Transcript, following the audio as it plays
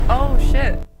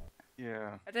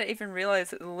Yeah. I didn't even realise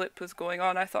that the loop was going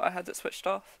on. I thought I had it switched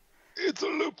off. It's a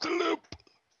loop-de-loop.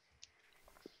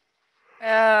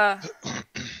 Yeah.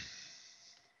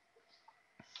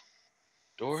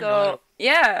 So,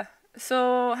 yeah.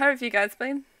 So, how have you guys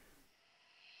been?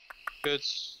 Good.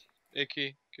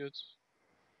 Icky. Good.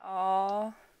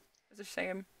 Aww. It's a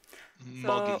shame.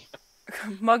 Muggy.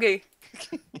 Muggy.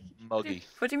 Muggy.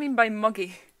 What do you mean by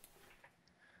muggy?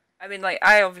 I mean, like,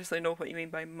 I obviously know what you mean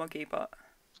by muggy, but...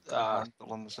 I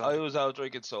was out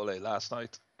drinking so late last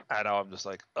night, and now I'm just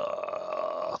like,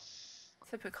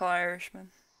 Typical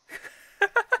Irishman.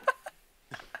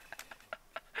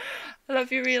 I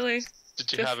love you, really.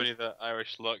 Did you have any of that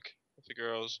Irish luck with the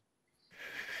girls?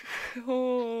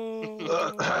 Oh.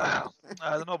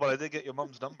 I don't know, but I did get your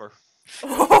mum's number.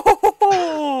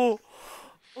 Oh,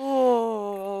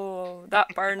 that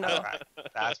burn though.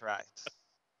 That's right.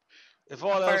 If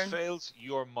all else fails,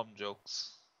 your mum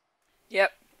jokes.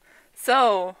 Yep.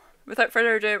 So, without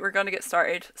further ado, we're going to get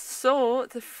started. So,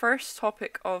 the first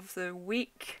topic of the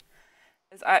week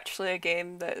is actually a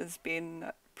game that has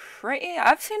been pretty...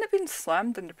 I've seen it being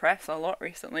slammed in the press a lot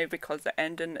recently because the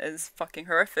ending is fucking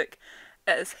horrific.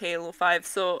 It is Halo 5.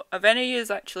 So, have any of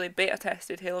you actually beta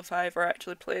tested Halo 5 or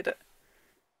actually played it?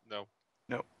 No.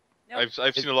 No. I've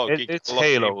seen a lot of It's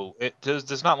Halo.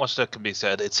 There's not much that can be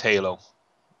said. It's Halo.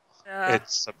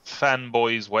 It's a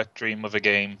fanboy's wet dream of a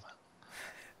game.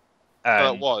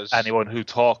 And it was. Anyone who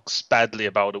talks badly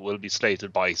about it will be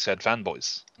slated by said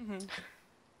fanboys. Mm-hmm.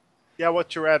 Yeah,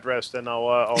 what's your address? Then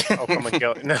I'll come and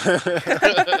kill it.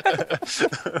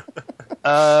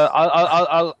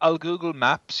 I'll Google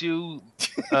Maps you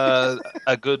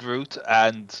a good route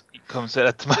and come say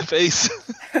that to my face.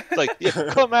 Like, yeah,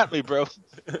 come at me, bro.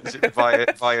 Is it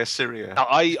via Syria? No,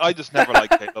 I just never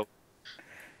liked Halo.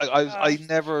 I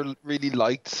never really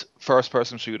liked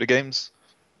first-person shooter games.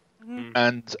 Mm-hmm.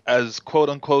 And as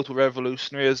quote-unquote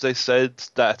revolutionary as they said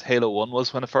that Halo 1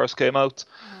 was when it first came out,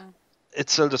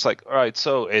 it's still just like, alright,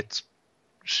 so it's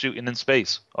shooting in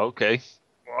space. Okay,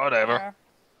 whatever. Yeah.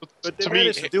 But they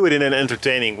managed to do it in an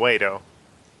entertaining way, though.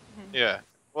 Yeah.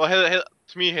 Well, Halo,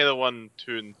 to me, Halo 1,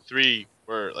 2, and 3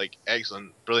 were, like,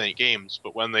 excellent, brilliant games,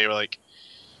 but when they were, like...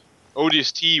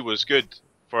 ODST was good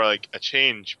for, like, a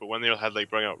change, but when they had, like,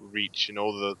 bringing out Reach and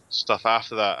all the stuff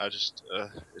after that, I just...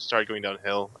 it started going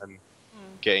downhill and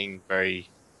getting very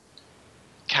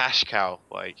cash cow,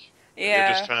 like... Yeah.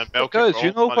 You're just trying to milk Guys,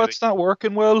 you know what's not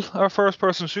working well? Our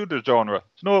first-person shooter genre.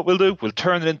 You know what we'll do? We'll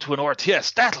turn it into an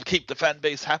RTS. That'll keep the fan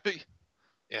base happy.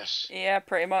 Yes. Yeah,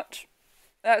 pretty much.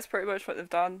 That's pretty much what they've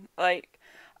done. Like,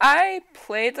 I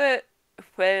played it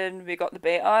when we got the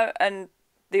beta, and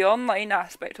the online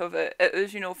aspect of it, it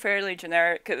was, fairly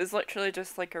generic. It was literally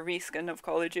just like a reskin of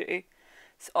Call of Duty.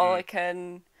 It's all I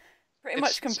can pretty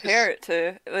much compare it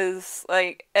to. It was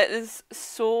like, it is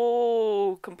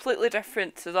so completely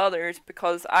different to the others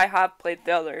because I have played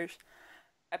the others.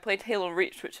 I played Halo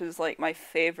Reach, which is like my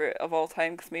favourite of all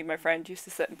time because me and my friend used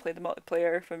to sit and play the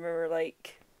multiplayer when we were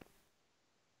like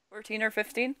 14 or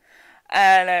 15.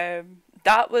 And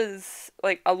that was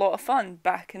like a lot of fun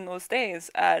back in those days.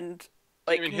 And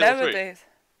like nowadays...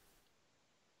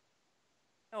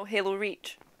 No, Halo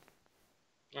Reach.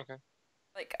 Okay.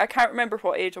 Like, I can't remember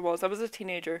what age I was. I was a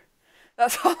teenager.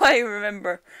 That's all I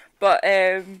remember. But,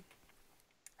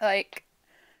 like,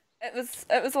 it was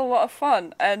a lot of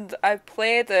fun. And I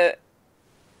played it.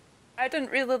 I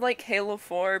didn't really like Halo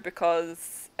 4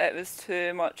 because it was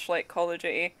too much like Call of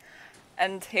Duty.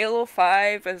 And Halo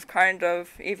 5 is kind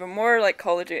of even more like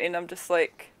Call of Duty, and I'm just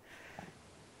like...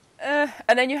 And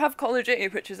then you have Call of Duty,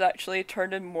 which is actually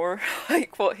turning more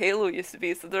like what Halo used to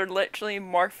be, so they're literally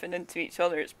morphing into each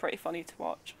other. It's pretty funny to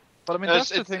watch. But I mean, that's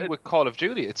the thing with Call of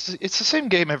Duty. It's the same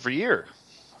game every year.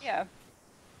 Yeah.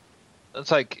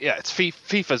 It's like, yeah, it's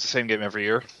FIFA's the same game every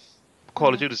year.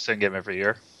 Call of Duty's the same game every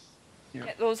year.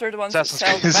 Yeah, those are the ones that Assassin's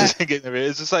sell Creed the is the best. same game every year.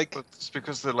 It's just like... It's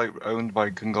because they're like owned by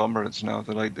conglomerates now.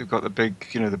 They're like, they've got the big,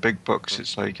 the big bucks.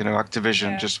 It's like,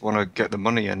 Activision just want to get the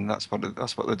money in. That's what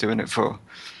they're doing it for.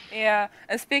 Yeah,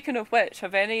 and speaking of which,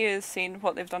 have any of you seen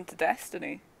what they've done to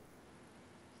Destiny?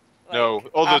 Like, no,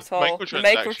 all the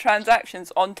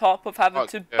microtransactions on top of having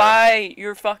to buy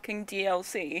your fucking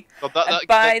DLC and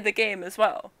buy the game as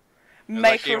well.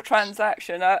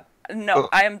 Microtransaction.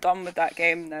 I am done with that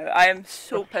game now. I am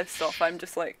so pissed off. I'm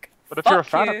just like. But if you're a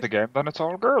fan of the game, then it's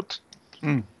all good.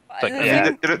 Like,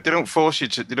 they don't force you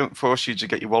to. They don't force you to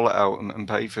get your wallet out and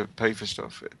pay for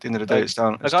stuff. At the end of the day, it's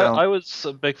down. I was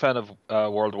a big fan of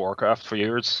World of Warcraft for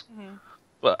years,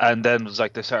 and then it was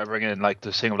like they started bringing in like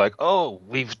this thing of like, oh,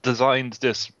 we've designed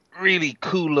this really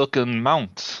cool looking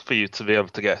mount for you to be able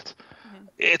to get.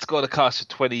 It's going to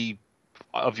cost you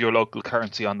of your local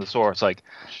currency on the store. It's like,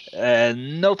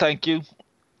 no, thank you.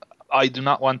 I do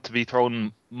not want to be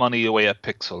throwing money away at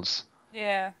pixels,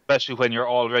 Yeah. especially when you're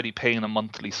already paying a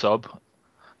monthly sub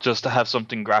just to have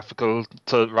something graphical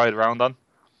to ride around on.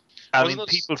 I mean,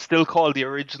 people still call the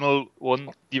original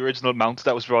mount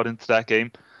that was brought into that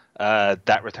game, that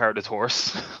retarded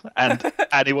horse. And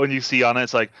anyone you see on it,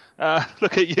 it's like,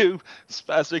 look at you,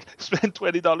 spastic, spend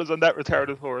 $20 on that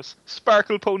retarded horse.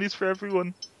 Sparkle ponies for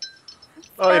everyone.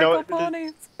 Sparkle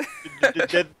ponies.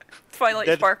 Twilight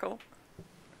Sparkle.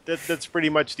 That's pretty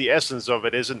much the essence of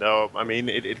it, isn't it? I mean,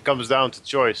 it comes down to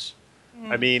choice.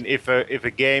 I mean, if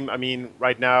a game, I mean,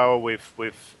 right now with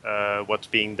what's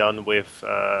being done with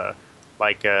the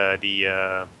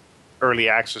early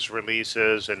access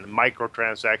releases and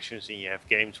microtransactions, and you have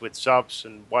games with subs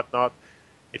and whatnot,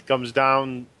 it comes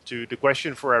down to the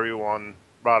question for everyone,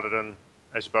 rather than,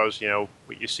 I suppose,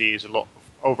 what you see is a lot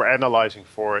of overanalyzing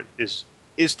for it. Is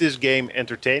this game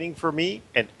entertaining for me,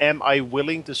 and am I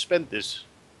willing to spend this?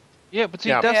 Yeah, but see,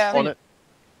 that's on it.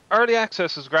 Early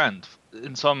access is grand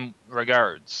in some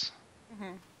regards.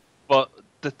 Mm-hmm. But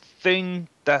the thing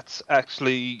that's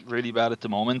actually really bad at the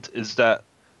moment is that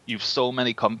you've so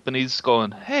many companies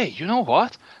going, hey, you know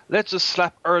what? Let's just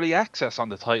slap early access on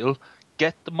the title,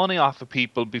 get the money off of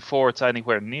people before it's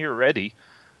anywhere near ready,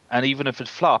 and even if it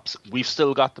flops, we've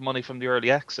still got the money from the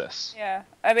early access. Yeah,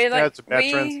 I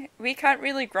mean, we can't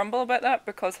really grumble about that,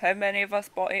 because how many of us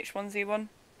bought H1Z1?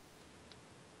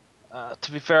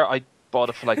 To be fair, I bought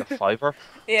it for like a $5.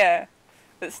 Yeah,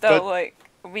 but still,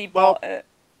 we bought it.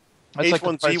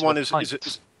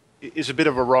 H1Z1 is a bit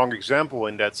of a wrong example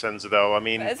in that sense, though. I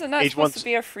mean, but isn't that supposed to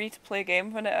be a free-to-play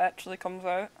game when it actually comes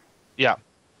out? Yeah.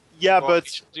 Yeah,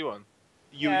 but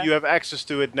you have access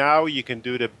to it now. You can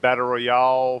do the Battle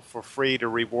Royale for free. The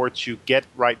rewards you get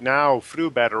right now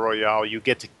through Battle Royale, you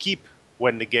get to keep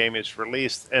when the game is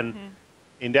released. And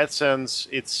in that sense,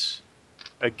 it's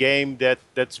a game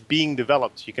that's being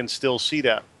developed. You can still see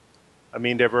that. I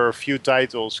mean, there were a few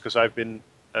titles, because I've been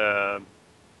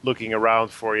looking around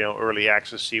for early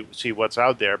access, see what's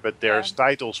out there. But there's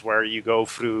titles where you go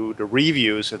through the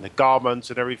reviews and the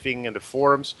comments and everything and the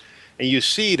forums, and you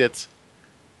see that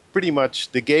pretty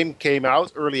much the game came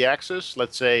out early access,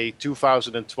 let's say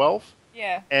 2012.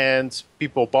 Yeah. And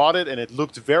people bought it, and it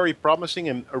looked very promising.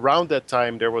 And around that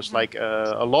time, there was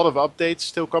a lot of updates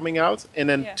still coming out. And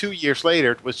then 2 years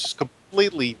later, it was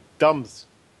completely dumped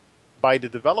by the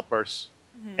developers.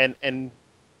 And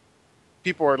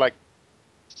people are like,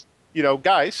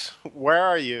 guys, where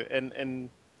are you? And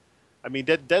I mean,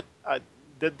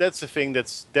 that's the thing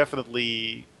that's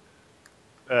definitely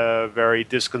very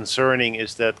disconcerting,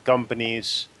 is that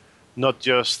companies not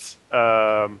just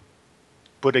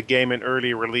put a game in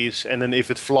early release, and then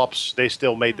if it flops, they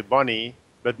still made the money,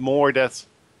 but more that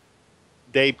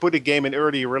they put a game in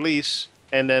early release,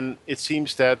 and then it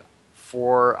seems that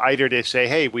for either they say,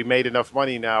 hey, we made enough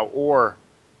money now, or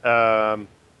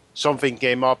something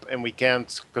came up and we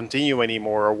can't continue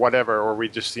anymore, or whatever, or we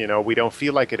just, we don't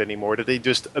feel like it anymore, that they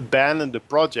just abandon the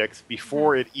project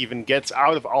before it even gets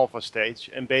out of alpha stage,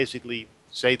 and basically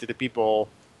say to the people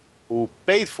who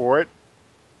paid for it,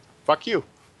 fuck you.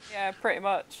 Yeah, pretty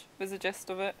much was the gist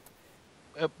of it.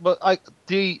 But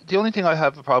the only thing I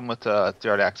have a problem with the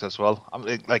early access, well, I'm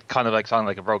sounding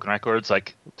like a broken record. It's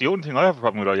like the only thing I have a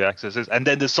problem with early access is, and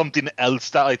then there's something else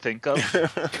that I think of.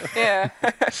 Yeah.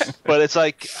 But it's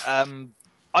like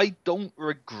I don't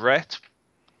regret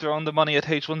throwing the money at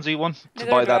H1Z1 to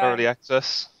buy that early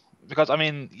access, because I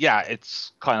mean, yeah,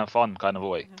 it's kind of fun, kind of a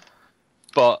way.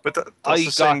 But I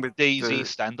got Daisy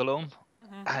standalone.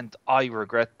 And I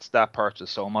regret that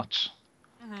purchase so much,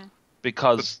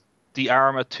 because the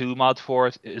Arma 2 mod for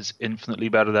it is infinitely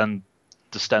better than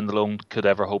the standalone could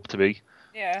ever hope to be.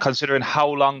 Yeah. Considering how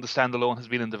long the standalone has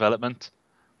been in development,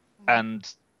 and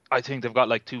I think they've got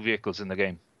like 2 vehicles in the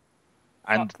game,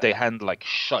 and they handle like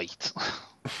shite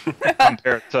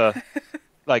compared to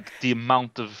like the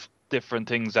amount of different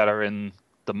things that are in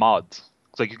the mod.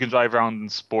 It's like you can drive around in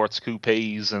sports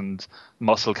coupes and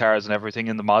muscle cars and everything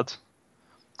in the mod.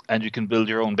 And you can build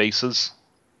your own bases,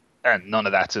 and none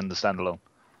of that's in the standalone.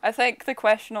 I think the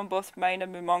question on both mine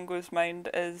and Mumongo's mind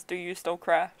is, do you still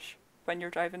crash when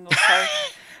you're driving those cars?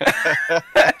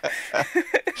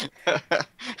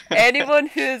 Anyone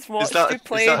who's watched you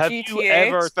play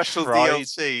GTA... Special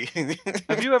DLC.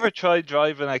 Have you ever tried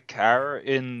driving a car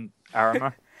in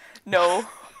Arma? No.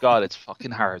 God, it's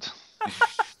fucking hard.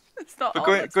 It's not.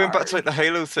 But going back to like the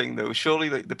Halo thing though, surely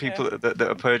like the people that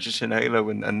are purchasing Halo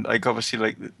and like obviously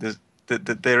like there's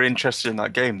they're interested in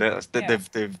that game.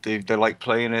 They like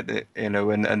playing it, you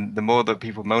know. And the more that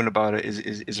people moan about it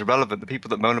is irrelevant. The people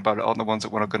that moan about it aren't the ones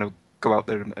that want to going to go out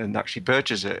there and actually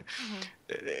purchase it.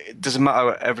 It doesn't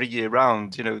matter every year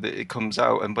round, you know, that it comes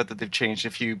out, and whether they've changed a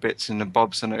few bits and the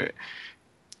bobs on it,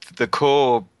 the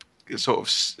core sort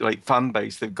of like fan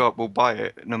base they've got will buy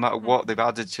it no matter what they've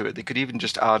added to it. They could even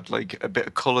just add like a bit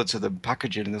of color to the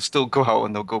packaging and they'll still go out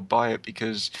and they'll go buy it,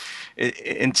 because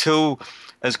until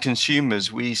as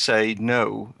consumers we say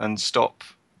no and stop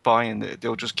buying it,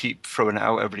 they'll just keep throwing it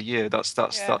out every year. That's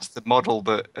the model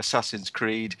that Assassin's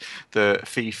Creed, the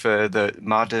FIFA, the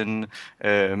Madden,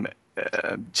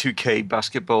 2K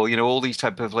basketball, you know, all these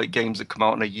type of like games that come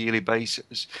out on a yearly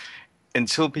basis.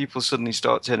 Until people suddenly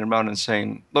start turning around and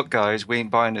saying, "Look, guys, we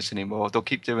ain't buying this anymore," they'll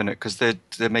keep doing it because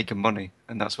they're making money,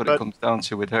 and that's what it comes down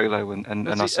to with Halo and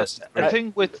Assassin's Creed. I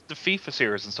think with the FIFA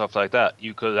series and stuff like that,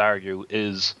 you could argue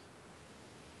is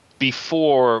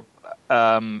before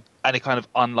any kind of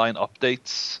online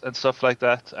updates and stuff like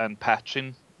that and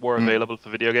patching were available for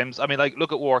video games. I mean, like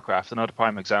look at Warcraft, another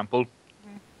prime example.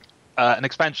 An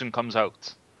expansion comes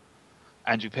out,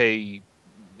 and you pay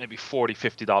maybe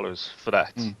 $40-50 for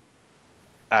that.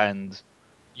 And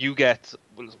you get,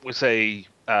 we'll say,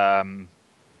 Wrath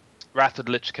of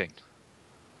the Lich King.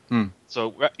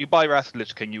 So you buy Wrath of the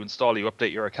Lich King, you install, you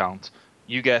update your account,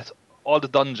 you get all the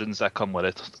dungeons that come with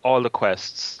it, all the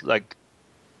quests, like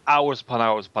hours upon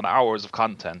hours upon hours of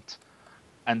content.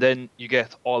 And then you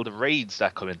get all the raids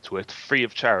that come into it, free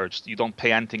of charge. You don't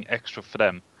pay anything extra for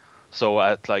them. So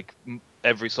at like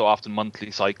every so often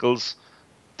monthly cycles,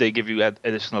 they give you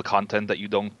additional content that you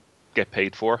don't get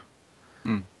paid for.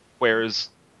 Whereas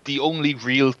the only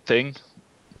real thing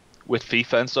with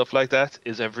FIFA and stuff like that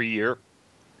is every year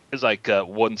is like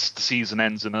once the season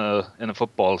ends in a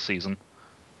football season,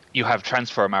 you have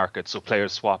transfer markets, so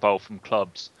players swap out from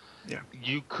clubs.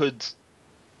 You could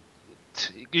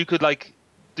like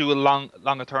do a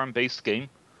longer term based game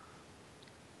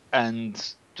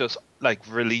and just like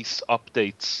release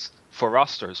updates for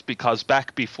rosters, because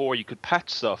back before you could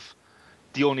patch stuff,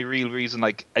 the only real reason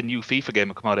like a new FIFA game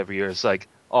would come out every year is like,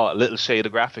 oh, a little shade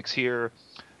of graphics here,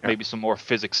 maybe some more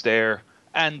physics there,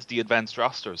 and the advanced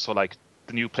rosters, so like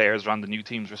the new players run the new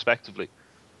teams respectively.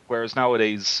 Whereas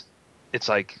nowadays, it's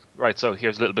like, right, so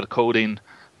here's a little bit of coding,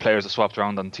 players are swapped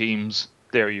around on teams,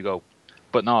 there you go.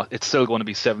 But no, it's still going to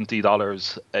be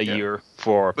 $70 a year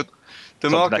for... But the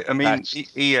market, I mean,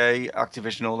 EA,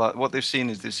 Activision, all that, what they've seen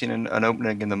is they've seen an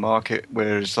opening in the market,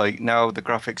 whereas like now the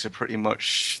graphics are pretty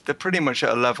much at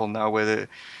a level now where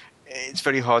it's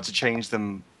very hard to change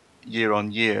them year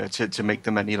on year to make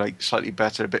them any like slightly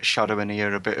better, a bit shadow in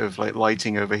here, a bit of like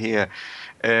lighting over here.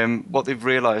 What they've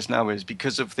realized now is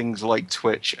because of things like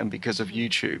Twitch and because of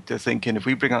YouTube, they're thinking if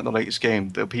we bring out the latest game,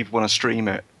 that people want to stream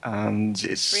it, and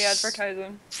it's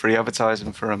free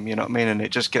advertising for them, you know what I mean? And it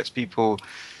just gets people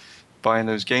buying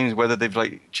those games, whether they've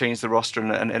like changed the roster.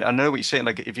 And I know what you're saying,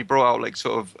 like if you brought out like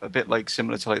sort of a bit like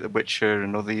similar to like The Witcher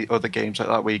and other games like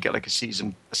that, where you get like a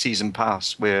season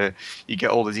pass where you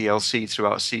get all the DLC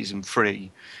throughout a season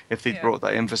free. If they brought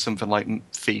that in for something like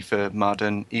FIFA,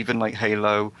 Madden, even like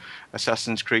Halo,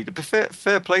 Assassin's Creed, but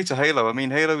fair play to Halo. I mean,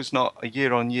 Halo's not a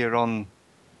year on.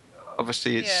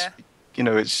 Obviously, it's you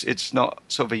know, it's not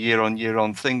sort of a year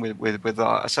on thing with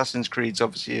that. Assassin's Creed's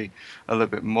obviously a little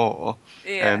bit more,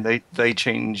 and they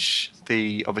change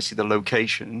the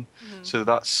location, so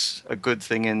that's a good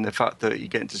thing in the fact that you're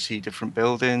getting to see different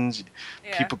buildings.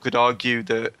 People could argue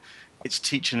that it's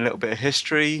teaching a little bit of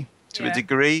history to a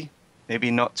degree,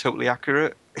 maybe not totally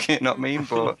accurate. You know what I mean?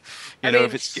 But you know,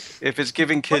 if it's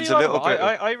giving kids a little bit.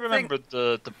 I remember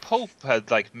the Pope had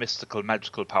like mystical,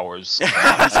 magical powers. Did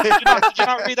you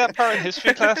not read that part in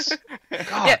history class?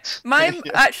 God. Yeah,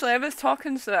 actually, I was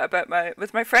talking to that about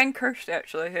with my friend Kirsty,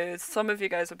 actually, who some of you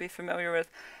guys will be familiar with.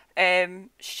 Her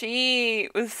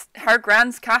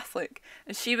grand's Catholic,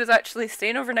 and she was actually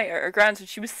staying overnight at her grand's, and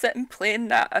she was sitting playing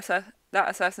that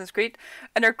Assassin's Creed,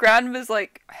 and her gran was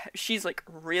like, she's like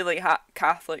really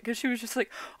Catholic, and she was just like,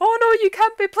 oh no, you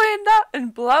can't be playing that,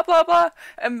 and blah blah blah.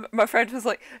 And my friend was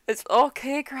like, it's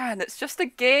okay, gran, it's just a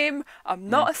game, I'm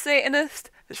not a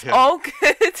Satanist, it's all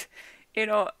good. You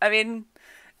know, I mean,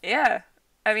 I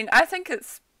think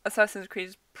Assassin's Creed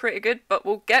is pretty good, but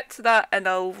we'll get to that in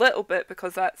a little bit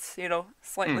because that's, you know,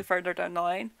 slightly further down the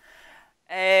line.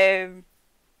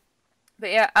 But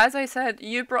yeah, as I said,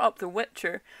 you brought up The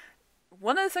Witcher.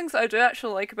 One of the things that I do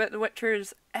actually like about The Witcher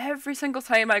is every single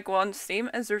time I go on Steam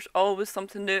is there's always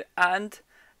something new, and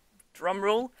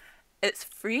drumroll, it's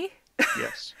free.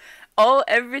 Yes.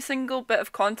 Every single bit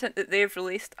of content that they've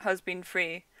released has been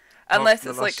free. Unless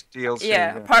it's like DLC,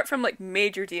 yeah, apart from like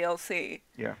major DLC.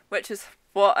 Yeah. Which is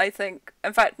what I think.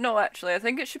 In fact, no, actually, I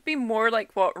think it should be more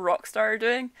like what Rockstar are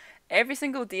doing. Every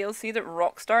single DLC that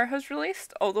Rockstar has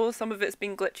released, although some of it's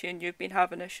been glitchy and you've been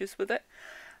having issues with it,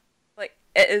 like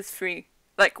it is free.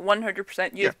 Like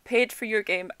 100%. You've paid for your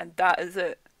game and that is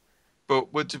it.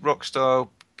 But would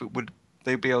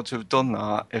they be able to have done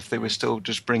that if they were still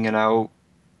just bringing out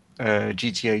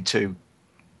GTA 2?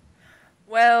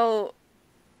 Well,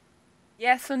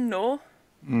 yes and no.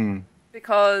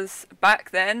 Because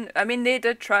back then, I mean, they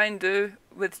did try and do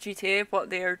with GTA what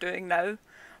they are doing now.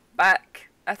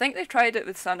 I think they tried it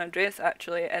with San Andreas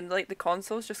actually, and like the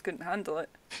consoles just couldn't handle it.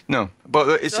 No,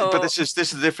 but this is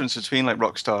the difference between like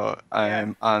Rockstar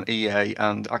and EA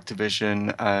and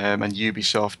Activision and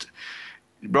Ubisoft.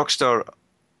 Rockstar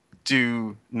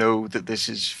do know that this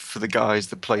is for the guys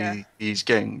that play these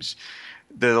games.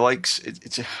 The likes,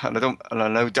 and I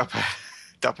know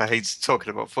Dapper hates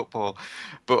talking about football,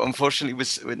 but unfortunately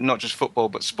with not just football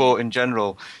but sport in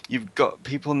general, you've got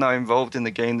people now involved in the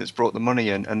game that's brought the money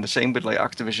in, and the same with like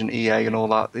Activision, EA and all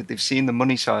that. They've seen the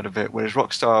money side of it, whereas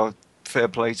Rockstar, fair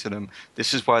play to them,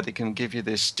 this is why they can give you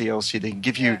this DLC. They can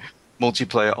give you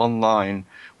multiplayer online,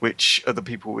 which other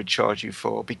people would charge you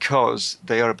for, because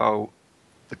they are about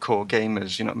the core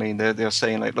gamers, you know what I mean? They're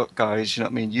saying like, look guys, you know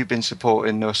what I mean, you've been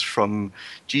supporting us from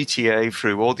GTA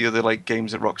through all the other like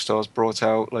games that Rockstar's brought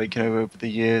out, like, you know, over the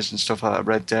years and stuff like that,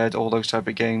 Red Dead, all those type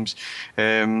of games,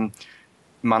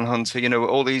 Manhunter, you know,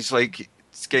 all these like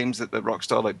games that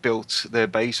Rockstar like built their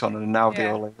base on, and now they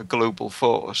are like a global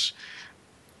force.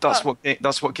 That's what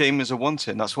gamers are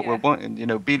wanting. That's what we're wanting. You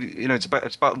know, it's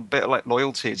about a bit like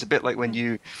loyalty. It's a bit like when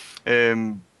you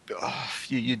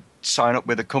sign up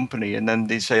with a company and then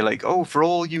they say like, oh, for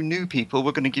all you new people,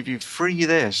 we're going to give you free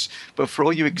this, but for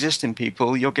all you existing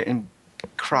people, you're getting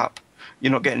crap.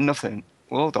 You're not getting nothing.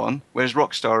 Well done. Whereas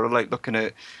Rockstar are like looking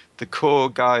at the core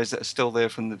guys that are still there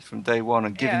from day one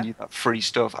and giving you that free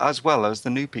stuff, as well as the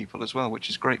new people as well, which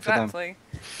is great for them. Exactly.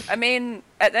 I mean,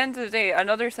 at the end of the day,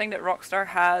 another thing that Rockstar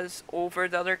has over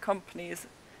the other companies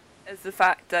is the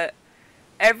fact that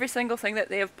every single thing that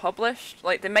they have published,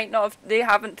 like they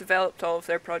haven't developed all of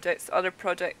their projects. Other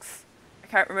projects, I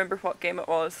can't remember what game it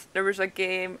was. There was a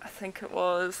game, I think it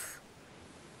was,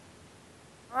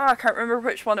 I can't remember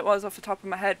which one it was off the top of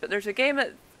my head, but there's a game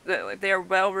that like, they are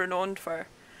well renowned for,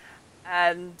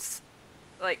 and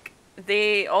like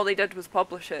all they did was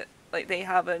publish it. Like they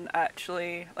haven't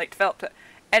actually like developed it.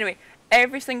 Anyway,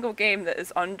 every single game that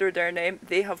is under their name,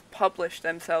 they have published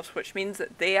themselves, which means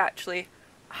that they actually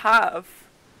have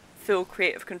full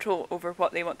creative control over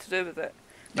what they want to do with it,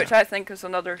 which I think is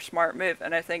another smart move,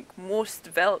 and I think most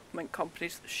development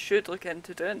companies should look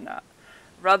into doing that,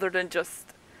 rather than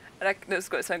just, and I know it's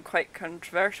going to sound quite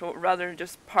controversial, rather than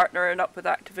just partnering up with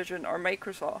Activision or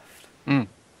Microsoft.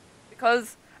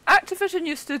 Because Activision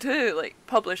used to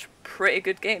publish pretty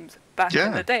good games back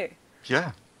in the day.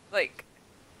 Yeah. Like,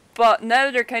 but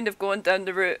now they're kind of going down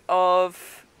the route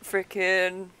of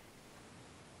freaking,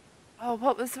 oh,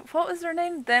 what was their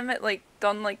name? Them at like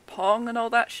done like Pong and all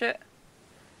that shit.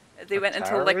 They went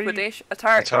into liquidation.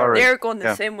 Atari. They're going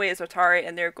the same way as Atari,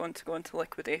 and they're going to go into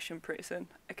liquidation pretty soon.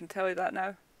 I can tell you that now.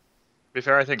 To be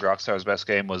fair, I think Rockstar's best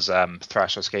game was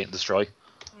Thrasher Skate and Destroy.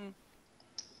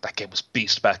 That game was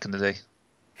beast back in the day.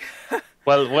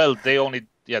 well, they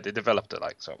developed it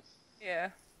like so. Yeah.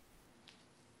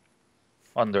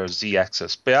 Under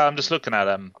Z-axis, but yeah, I'm just looking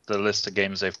at the list of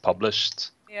games they've published.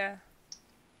 Yeah.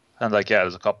 And like,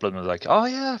 there's a couple of them like, oh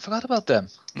yeah, I forgot about them.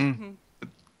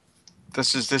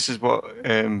 This is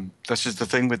the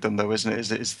thing with them though, isn't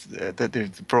it? Is that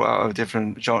they've brought out a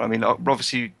different genre. I mean,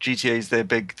 obviously GTA is their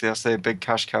big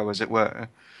cash cow, as it were,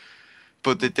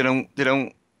 but they don't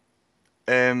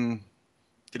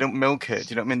milk it.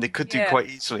 You know what I mean? They could do quite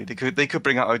easily. They could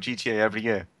bring out a GTA every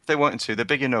year if they wanted to. They're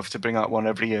big enough to bring out one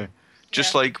every year.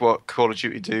 Just like what Call of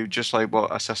Duty do, just like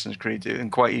what Assassin's Creed do,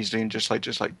 and quite easily, and just like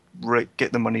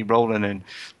get the money rolling in,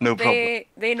 no problem.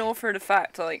 They know for the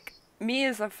fact, like me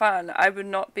as a fan, I would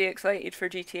not be excited for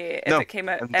GTA if it came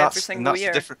out every single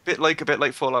year. That's a bit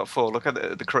like Fallout 4. Look at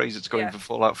the craze it's going for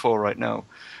Fallout 4 right now,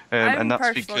 and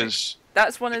that's because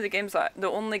that's one of the games that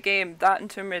and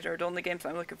Tomb Raider are the only games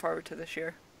I'm looking forward to this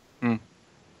year.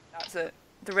 That's it.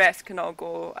 The rest can all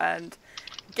go and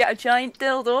get a giant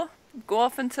dildo. Go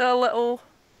off into a little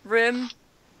room,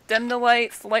 dim the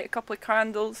lights, light a couple of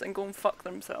candles, and go and fuck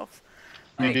themselves.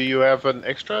 Like, do you have an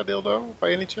extra dildo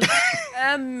by any chance?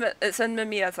 It's in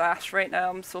Mamiya's ass right now.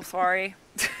 I'm so sorry.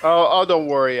 Oh, don't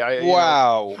worry.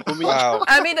 Wow.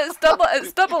 I mean,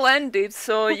 it's double-ended,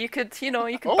 so you could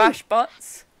bash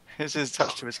butts. This is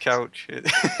attached to his couch.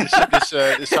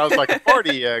 This sounds like a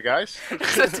party, guys.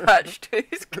 It's attached to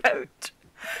his couch.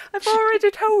 I've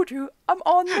already told you, I'm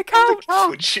on the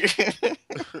couch.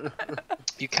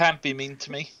 You can't be mean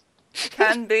to me.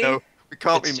 Can be. No, we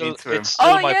can't be mean to him. It's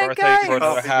still my birthday guys. for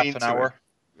another Can't be half mean an to him. hour.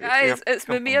 Guys, it's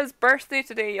Mamiya's birthday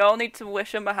today. Y'all need to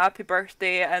wish him a happy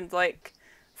birthday and like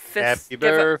fist. Happy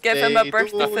Give him a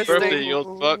birthday birthday to fist. you. Birthday, you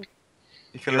old fuck.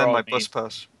 You can You're lend all my mean. bus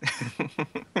pass.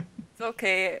 It's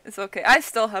okay. It's okay. I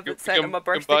still haven't sent him a you can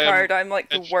birthday buy him card. I'm like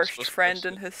the pensions worst plus friend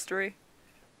birthday. in history.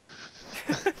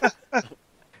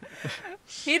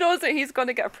 He knows that he's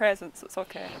gonna get a present, so it's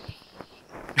okay.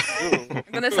 I'm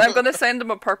gonna send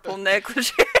him a purple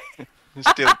negligee.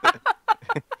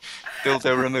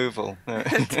 Dildo removal.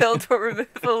 Dildo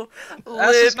removal,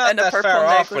 That's just lube, not and a that purple far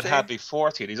off with negligee. Happy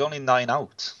 40. He's only 9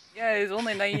 out. Yeah, he's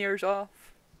only 9 years off.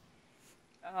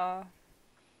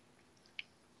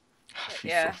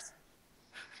 Yeah.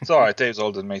 It's alright, Dave's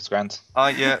older than me, it's grand.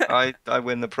 I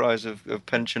win the prize of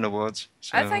pension awards.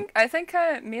 So. I think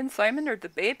me and Simon are the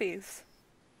babies.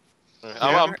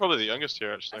 I'm probably the youngest here,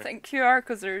 I actually. think you are,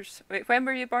 because there's... Wait, when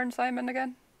were you born, Simon,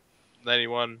 again?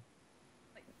 91,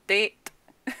 Date?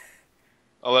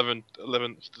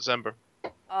 11th December.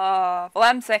 Well,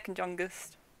 I'm second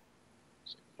youngest.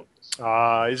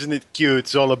 Isn't it cute?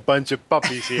 It's all a bunch of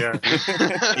puppies here.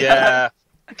 Yeah,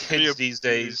 kids these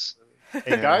days.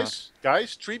 Hey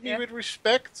guys, treat me Yeah. with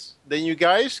respect. Then you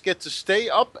guys get to stay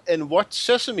up and watch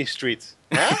Sesame Street.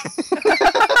 Huh?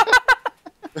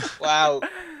 Wow.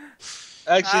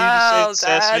 Actually, Wow, you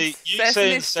saying Sesame, Dad, you Sesame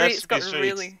saying Street's Sesame got Street.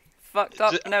 really fucked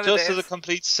up nowadays. Just as a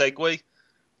complete segue,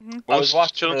 I Most was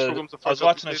watching children's a, programs are I was fucked up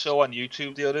watching a these days. show on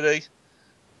YouTube the other day,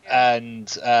 Yeah. and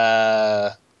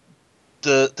the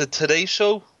Today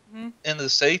Show Mhm. in the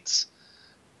States,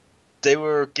 they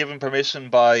were given permission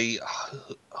by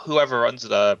whoever runs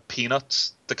the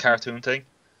Peanuts, the cartoon thing,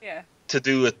 Yeah. to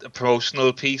do a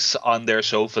promotional piece on their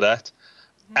show for that.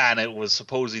 And it was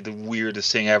supposedly the weirdest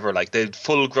thing ever. Like, they had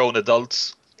full-grown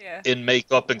adults Yeah. in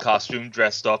makeup and costume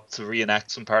dressed up to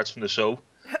reenact some parts from the show.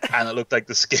 And it looked like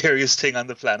the scariest thing on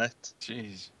the planet.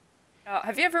 Jeez.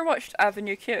 Have you ever watched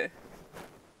Avenue Q?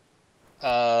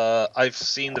 I've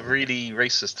seen the really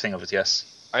racist thing of it, yes.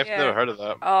 I've Yeah. never heard of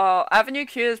that. Avenue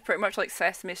Q is pretty much like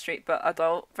Sesame Street, but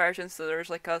adult version. So there's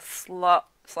like a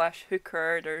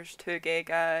slut/hooker. There's two gay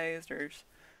guys. It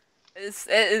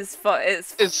is fun.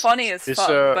 It's funny as It's, fuck,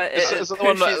 but it's- it it's the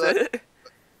one pushes that- it.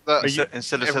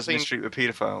 Instead of Sesame everything- Street with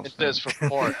paedophiles. It is for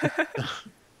porn.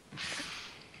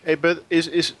 Hey, but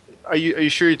are you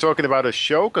sure you're talking about a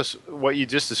show? Because what you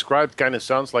just described kind of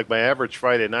sounds like my average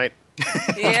Friday night.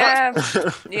 Yeah,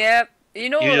 yeah. You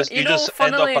know, You just end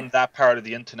funnily, up on that part of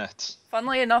the internet.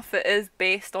 funnily enough, it is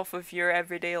based off of your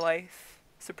everyday life.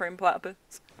 Supreme Platypus.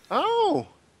 Oh,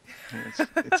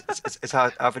 It's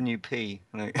Avenue P.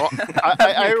 Like, well,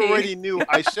 I Repeat. already knew.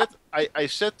 I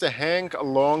said to Hank a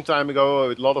long time ago,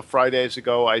 a lot of Fridays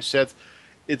ago. I said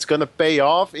it's gonna pay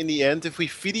off in the end if we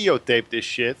videotape this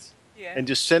shit Yeah. and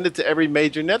just send it to every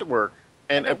major network.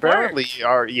 And it apparently,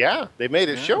 worked. they made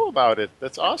a show about it.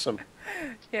 That's awesome.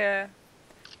 Yeah.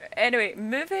 Anyway,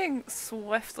 moving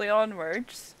swiftly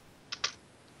onwards.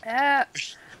 I'm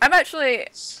actually.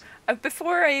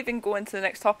 Before I even go into the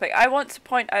next topic, I want to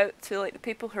point out to like the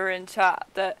people who are in chat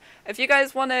that if you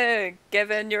guys want to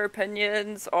give in your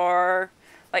opinions or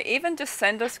like even just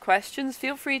send us questions,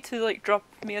 feel free to like drop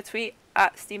me a tweet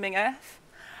at SteamingF,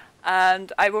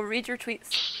 and I will read your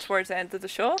tweets towards the end of the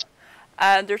show.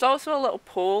 And there's also a little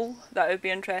poll that I would be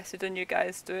interested in you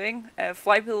guys doing.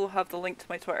 Flywheel will have the link to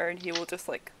my Twitter, and he will just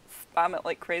like spam it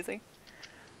like crazy.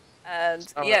 And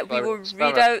Spam it, yeah, we Flywheel, will spam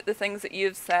read it. out the things that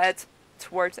you've said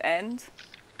towards the end.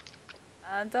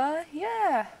 And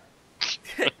yeah.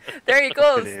 There he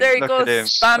goes. at him, There he look goes, at him.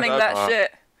 spamming that Ah.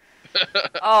 shit.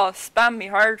 Oh, spam me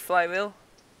hard, Flywheel.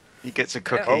 he gets a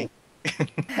cookie.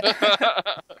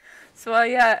 So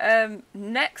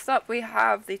next up we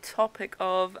have the topic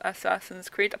of Assassin's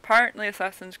Creed. Apparently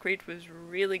Assassin's Creed was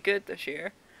really good this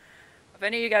year. Have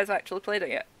any of you guys actually played it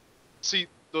yet? See,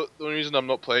 the only reason I'm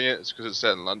not playing it is because it's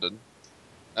set in London.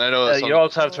 And I know that You sounds...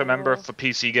 also have to remember, for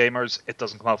PC gamers, it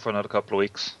doesn't come out for another couple of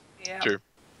weeks. Yeah. True.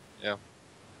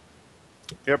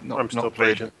 Yep, Not- I'm still not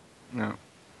played playing. No.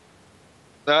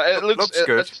 it looks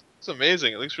good. It's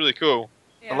amazing. It looks really cool.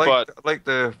 Yeah. I like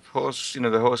the horse,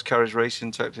 the horse carriage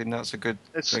racing type thing. That's a good.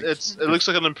 like, It looks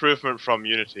like an improvement from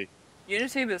Unity.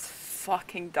 Unity was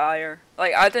fucking dire.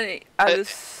 Like I was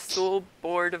so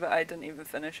bored of it I didn't even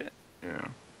finish it. Yeah.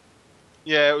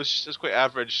 Yeah, it was just quite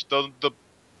average.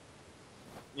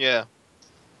 Yeah,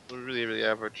 really, really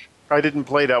average. I didn't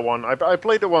play that one. I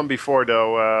played the one before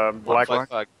though. Black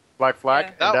Flag. Black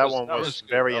Flag, Yeah. and that was- one that was was good.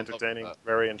 very I loved entertaining. that.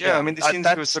 Very Yeah, I entertaining. mean, they seem to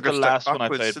have That's took the a step last one I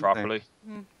backwards, played didn't properly.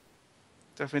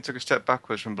 Definitely took a step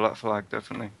backwards from Black Flag,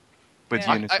 definitely. With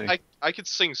Yeah. Unity. I could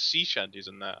sing sea shanties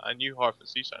in that. I knew half of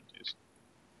sea shanties.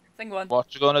 Sing one.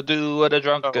 What you gonna do with a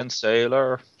drunken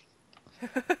sailor?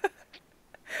 Sing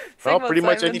Well, one, pretty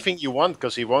much Simon. anything you want,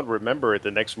 because he won't remember it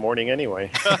the next morning anyway.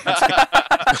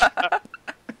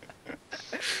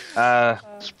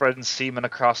 Spreading semen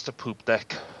across the poop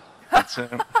deck. That's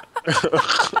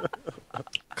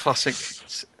classic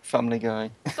Family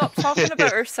Guy. Stop talking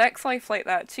about her sex life like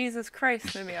that. Jesus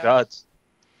Christ, Mimia. God.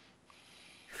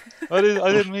 I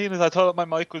didn't mean it. I thought my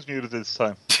mic was muted this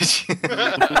time.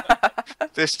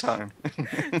 This time.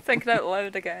 Thinking out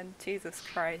loud again. Jesus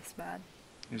Christ, man.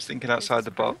 He was thinking outside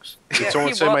the box. Did Yeah, someone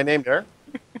he say wa- my name there?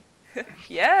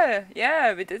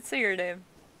 Yeah, we did say your name.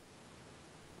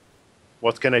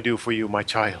 What can I do for you, my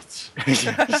child?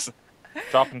 Yes.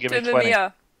 Drop and give To me 20.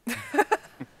 Mimia.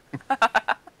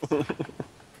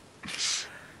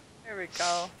 There we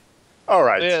go. All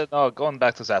right. Yeah, no, going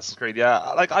back to Assassin's Creed, yeah.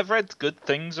 Like, I've read good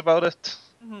things about it.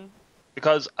 Mhm.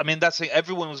 Because, I mean, that's the,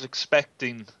 everyone was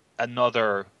expecting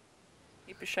another...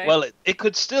 Keep a shape. Well, it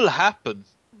could still happen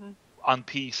Mhm. on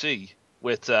PC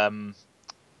with, whatever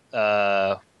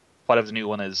the new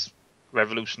one is,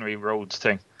 Revolutionary Roads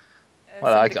thing.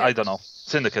 Well, I don't know.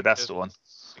 Syndicate, that's the one.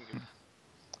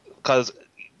 Because,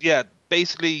 yeah,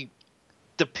 basically,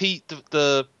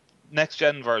 the next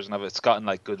gen version of it's gotten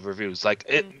like good reviews. Like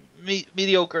it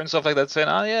mediocre and stuff like that, saying,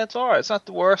 "Oh yeah, it's alright. It's not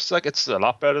the worst. Like it's a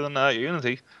lot better than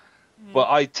Unity." But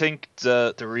I think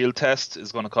the real test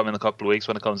is going to come in a couple of weeks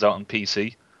when it comes out on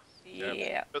PC.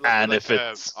 Yeah. And if it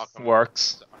Arkham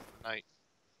works, Knight,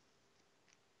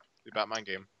 the Batman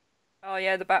game Oh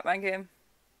yeah, the Batman game.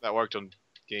 that worked on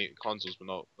consoles, but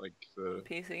not like the.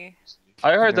 PC.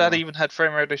 I heard that Yeah. even had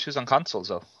frame rate issues on consoles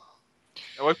though.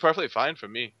 It worked perfectly fine for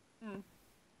me.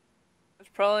 It's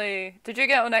probably. Did you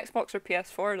get on Xbox or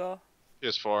PS4 though?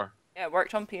 PS4. Yeah, it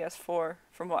worked on PS4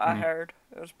 from what I heard.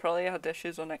 It was probably had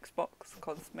issues on Xbox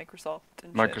because Microsoft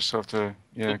and shit. Microsoft,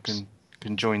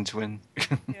 can join to win.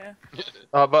 Yeah.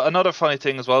 But another funny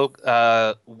thing as well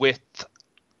with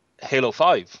Halo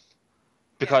 5.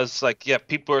 Because, like, yeah,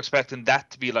 people were expecting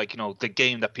that to be, like, the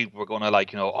game that people were going to,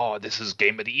 like, oh, this is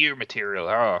Game of the Year material.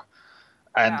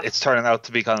 And Yeah. it's turning out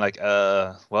to be kind of like,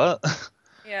 what?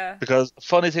 Yeah. Because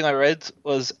funny thing I read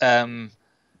was,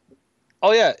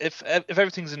 oh, yeah, if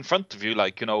everything's in front of you,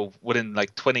 like, within,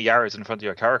 like, 20 yards in front of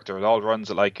your character, it all runs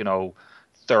at, like,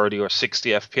 30 or 60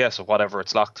 FPS or whatever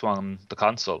it's locked to on the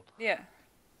console. Yeah.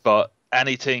 But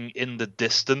anything in the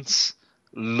distance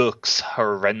looks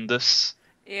horrendous.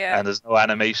 Yeah. And there's no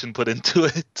animation put into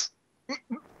it.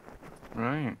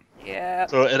 Right. Yeah.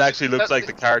 So it actually looks like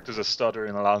the characters are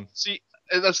stuttering along. See,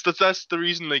 that's the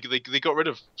reason like they got rid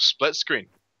of split screen.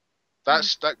 That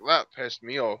pissed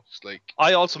me off. It's like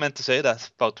I also meant to say that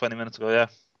about 20 minutes ago, yeah.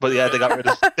 But yeah, they got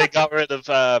rid of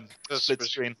split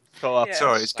screen co-op. Yeah.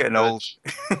 Sorry, it's getting old.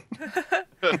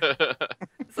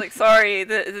 It's like, sorry,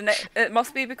 it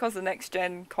must be because the next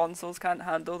gen consoles can't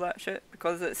handle that shit,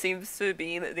 because it seems to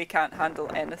be that they can't handle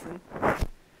anything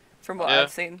from what Yeah.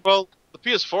 I've seen. Well, the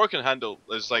PS4 can handle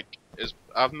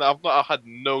I've not had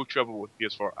no trouble with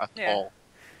PS4 at Yeah. all.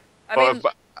 I mean,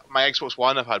 But my Xbox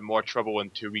One, I've had more trouble in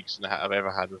 2 weeks than I've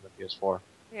ever had with a PS4.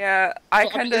 yeah, I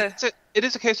Well, mean, kind of, it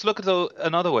is a case to look at it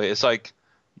another way. It's like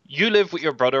you live with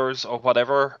your brothers or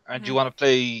whatever, and you want to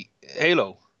play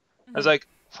Halo. It's like,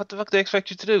 what the fuck do they expect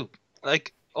you to do?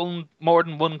 Like, own more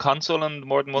than one console and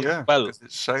more than one. Yeah, Well, because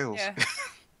it's sales. yeah,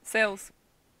 sales.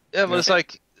 yeah, but it's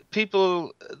like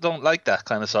people don't like that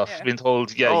kind of stuff. Yeah. Being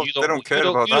told, yeah, Oh, you they don't, don't care you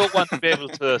don't, about you don't that. want to be able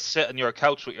to sit on your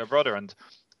couch with your brother and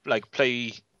like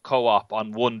play co-op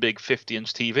on one big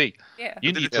 50-inch TV. Yeah.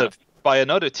 You need to buy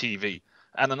another TV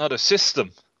and another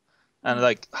system. And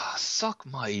like, suck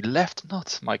my left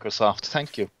nut, Microsoft.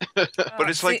 Thank you. But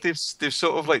it's like they've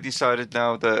sort of like decided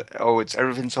now that it's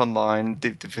everything's online.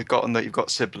 They've forgotten that you've got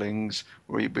siblings.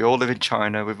 We all live in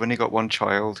China. We've only got one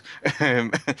child,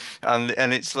 and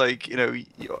it's like the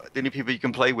only people you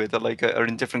can play with are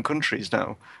in different countries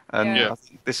now. And Yeah. I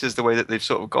think this is the way that they've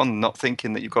sort of gone, not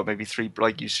thinking that you've got maybe three,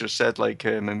 like you just said, like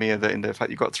Mamiya, that in the fact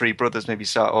you've got three brothers, maybe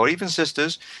or even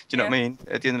sisters. Do you know what I mean?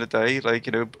 At the end of the day,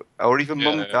 or even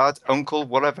mum, dad, uncle,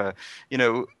 whatever.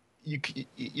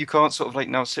 You can't sort of like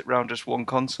now sit around just one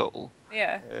console.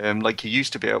 Yeah. Like you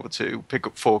used to be able to pick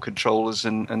up 4 controllers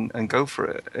and go for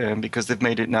it. Because they've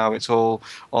made it now, it's all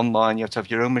online. You have to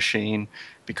have your own machine,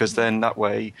 because then that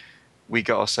way we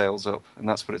get our sales up, and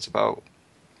that's what it's about.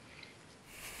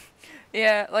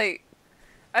 Yeah, like,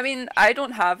 I mean, I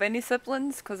don't have any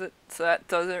siblings, because that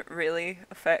doesn't really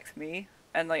affect me.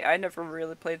 and like I never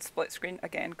really played split screen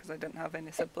again because I didn't have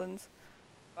any siblings.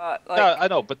 But like, yeah, I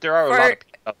know, but there are a lot of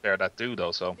people out there that do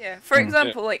though. So yeah, for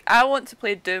example, like I want to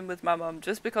play Doom with my mum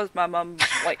just because my mum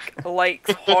like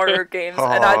likes horror games,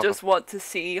 and I just want to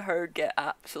see her get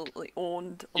absolutely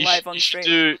owned live on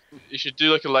stream. You should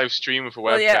do like a live stream with a webcam.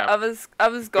 Well, yeah, I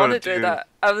was gonna do that.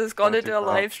 I was gonna do a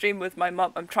live stream with my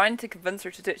mum. I'm trying to convince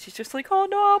her to do it. She's just like, "Oh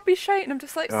no, I'll be shite," and I'm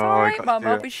just like, "It's alright, mum,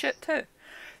 I'll be shit too."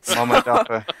 Mama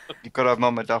Dapper. You've got to have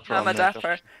Mama Dapper. Mama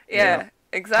Dapper. Yeah,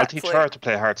 exactly. I'll teach her to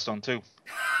play Hearthstone too.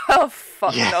 Oh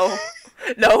fuck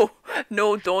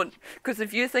no, don't. Because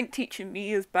if you think teaching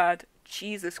me is bad,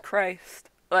 Jesus Christ.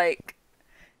 Like,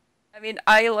 I mean,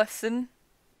 I listen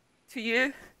to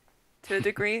you to a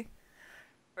degree.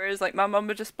 Whereas, like, my mum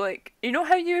would just be like, you know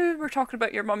how you were talking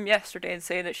about your mum yesterday and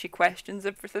saying that she questions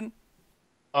everything?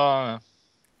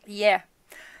 Yeah.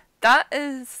 That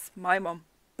is my mum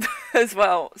as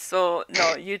well. So,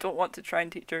 no, you don't want to try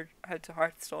and teach her how to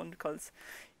Hearthstone because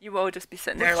you will just be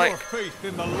sitting there like,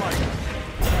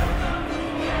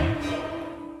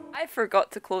 I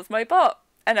forgot to close my bot.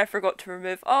 And I forgot to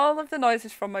remove all of the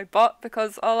noises from my bot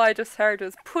because all I just heard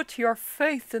was, put your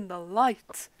faith in the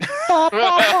light.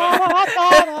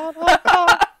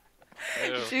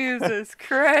 Jesus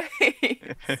Christ.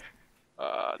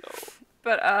 No.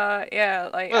 But yeah,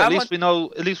 like well, at least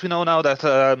we know now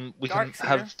that we can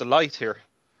have the light here.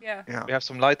 Yeah. We have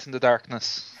some light in the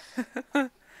darkness.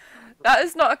 That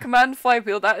is not a command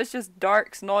flywheel, that is just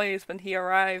Dark's noise when he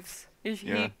arrives.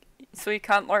 So he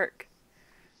can't lurk.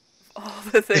 All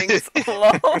the things.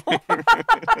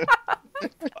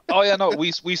 Oh yeah, no,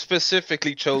 we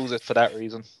specifically chose it for that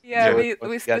reason. Yeah,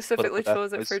 we specifically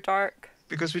chose it for Dark.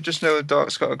 Because we just know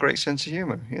Dark's got a great sense of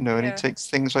humour, you know, and he takes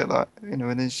things like that, you know,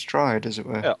 in his stride, as it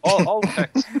were. Yeah, all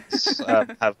Texans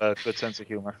have a good sense of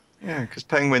humour. Yeah, because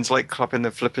penguins like clapping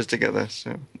their flippers together,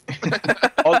 so...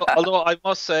 although I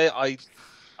must say, I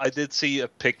did see a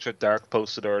picture Dark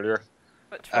posted earlier.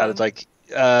 Which one? It's like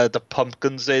the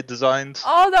pumpkins they designed.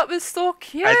 Oh, that was so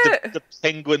cute! And the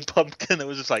penguin pumpkin, it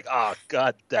was just like, oh,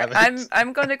 god damn it.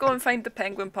 I'm gonna go and find the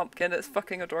penguin pumpkin, it's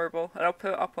fucking adorable, and I'll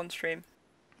put it up on stream.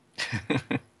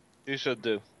 You should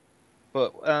do.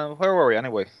 But where were we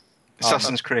anyway?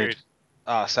 Assassin's Creed.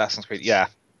 Assassin's Creed, yeah.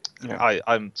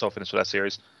 I'm so finished with that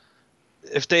series.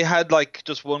 If they had like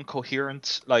just one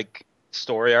coherent like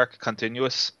story arc,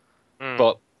 continuous,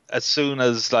 but as soon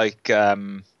as like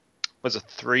was it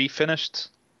 3 finished,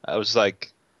 I was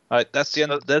like, alright, that's the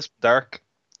end of this Dark.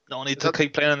 No need to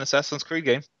keep playing an Assassin's Creed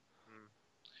game.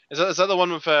 Is that the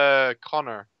one with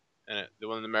Connor in it? The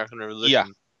one in American Revolution? Yeah.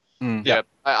 Yeah.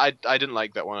 I didn't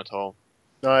like that one at all.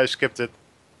 No, I skipped it.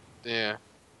 Yeah.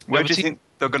 Where do you think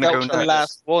they're going to go next? That was the next?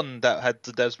 last one that had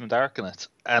the Desmond Ark in it,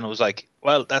 and it was like,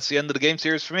 well, that's the end of the game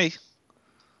series for me.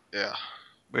 Yeah.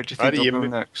 Where do you think they'll go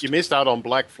next? You missed out on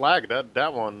Black Flag.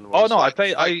 That one was... Oh no,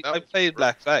 Black I played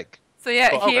Black Flag. So yeah,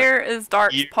 But, here is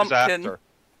Dark's Years pumpkin. after.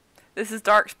 This is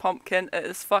Dark's pumpkin. It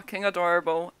is fucking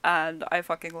adorable, and I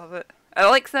fucking love it. I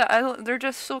like that. They're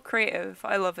just so creative.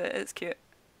 I love it. It's cute.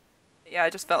 Yeah, I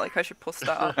just felt like I should post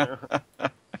that up.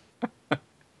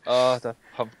 Oh, the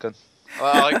pumpkin.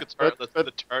 Well, I like the turtle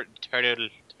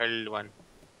one.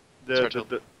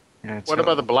 What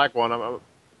about the black one?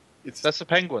 That's the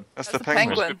penguin. That's the the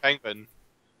penguin. penguin.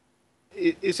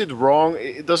 Penguin. Is it wrong?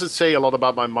 Does it say a lot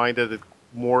about my mind that it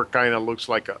more kind of looks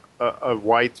like a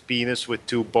white penis with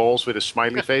 2 balls with a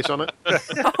smiley face on it?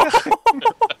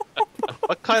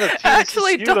 What kind of penis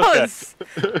Actually you look at? does,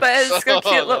 but it's a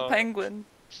cute little penguin.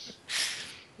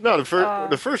 No,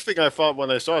 the first thing I thought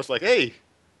when I saw it was like, hey,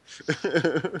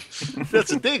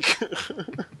 that's a dick.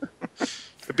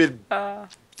 A bit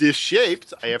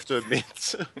disshaped, I have to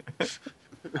admit.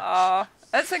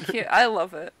 That's a cute. I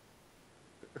love it.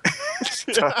 I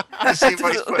see what he's Doesn't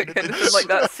look putting in. anything like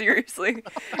that, seriously.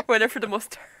 Went for the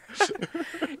most.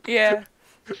 Yeah.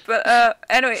 But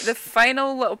anyway, the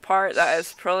final little part that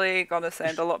is probably going to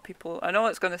send a lot of people, I know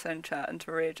it's going to send chat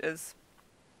into rage, is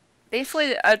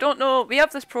basically, I don't know, we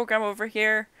have this program over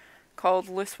here called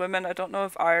Loose Women. I don't know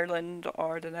if Ireland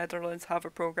or the Netherlands have a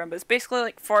program, but it's basically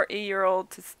like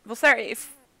 40-year-old to, well, 30, it's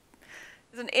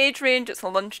an age range, it's a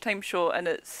lunchtime show, and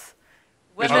it's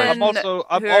women I'm also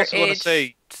going to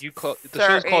say, the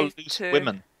show's called Loose 32.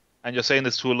 Women, and you're saying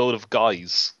this to a load of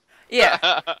guys.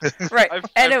 Yeah, right.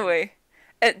 Anyway,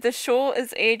 the show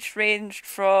is age ranged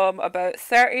from about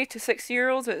 30 to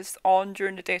 60-year-olds. It's on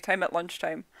during the daytime at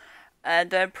lunchtime.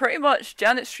 And pretty much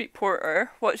Janet Street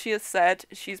Porter, what she has said,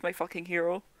 she's my fucking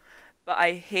hero. But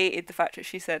I hated the fact that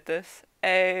she said this.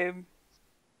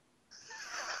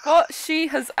 What she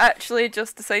has actually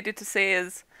just decided to say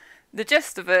is, the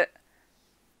gist of it,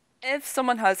 If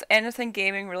someone has anything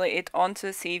gaming related onto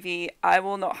a CV, I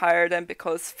will not hire them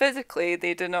because physically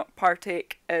they do not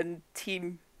partake in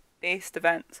team-based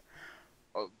events.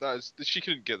 Oh, she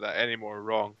couldn't get that any more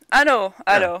wrong. I know.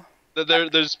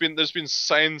 There's been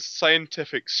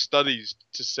scientific studies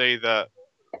to say that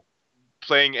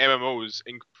playing MMOs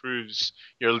improves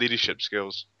your leadership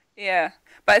skills. Yeah,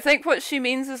 but I think what she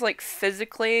means is like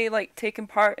physically, like taking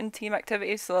part in team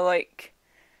activities, so like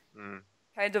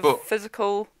kind of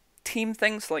physical team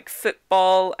things like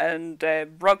football and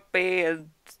rugby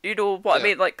and you know what I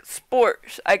mean, like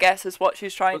sports. I guess is what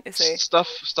she's trying to say. Stuff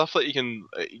that you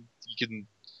can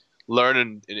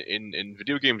learn in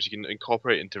video games, you can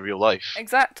incorporate into real life.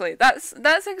 Exactly. That's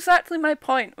exactly my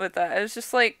point with that. It's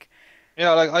just like.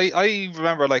 Yeah, like I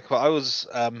remember like when I was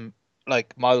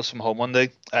like miles from home one day,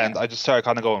 and I just started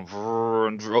kind of going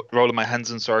and rolling my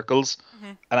hands in circles,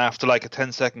 and after like a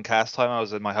 10-second cast time, I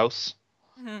was in my house.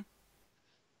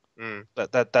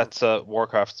 That's a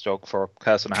Warcraft joke for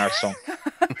casting a Hearthstone.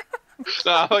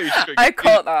 No, I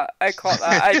caught that.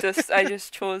 I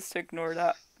just chose to ignore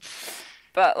that.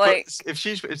 But like,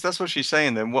 if that's what she's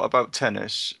saying, then what about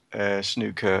tennis,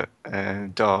 snooker,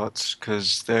 darts?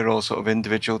 Because they're all sort of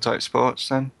individual type sports.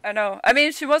 Then I know. I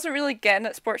mean, she wasn't really getting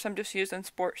at sports. I'm just using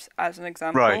sports as an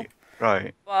example.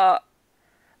 Right. But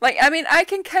like, I mean, I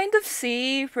can kind of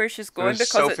see where she's going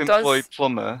because it does. A self-employed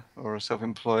plumber or a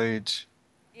self-employed.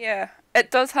 Yeah, it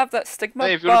does have that stigma.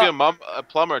 Hey, if you want to be a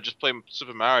plumber, just play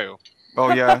Super Mario.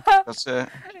 Oh yeah, that's it.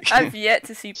 I've yet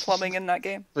to see plumbing in that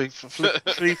game.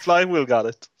 Free Flywheel got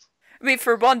it. I mean,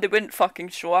 for one, they wouldn't fucking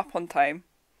show up on time.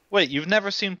 Wait, you've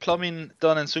never seen plumbing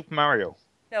done in Super Mario?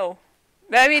 No.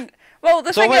 I mean, well,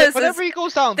 the thing is... whenever he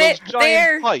goes down those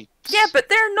giant pipes... Yeah, but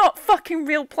they're not fucking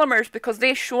real plumbers because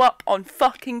they show up on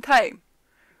fucking time.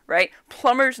 Right?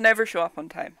 Plumbers never show up on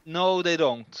time. No, they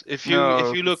don't. If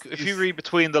you read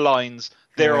between the lines,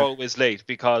 they're always late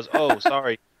because, oh,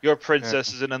 sorry, your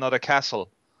princess is in another castle.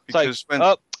 It's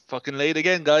fucking late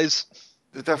again, guys.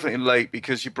 They're definitely late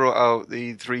because you brought out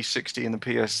the 360 and the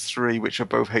PS3, which are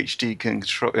both HD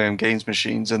games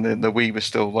machines, and then the Wii was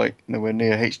still like nowhere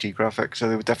near HD graphics, so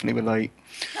they were definitely late.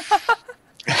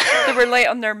 They were late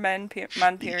on their man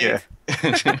period.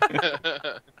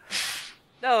 Yeah.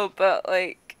 No, but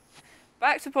like,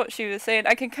 back to what she was saying,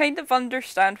 I can kind of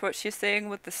understand what she's saying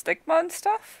with the stigma and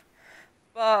stuff,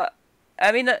 but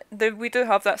I mean, we do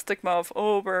have that stigma of,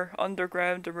 oh, we're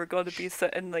underground and we're gonna be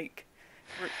sitting like,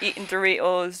 we're eating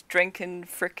Doritos, drinking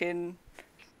frickin'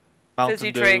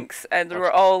 fizzy drinks, and we're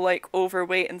all like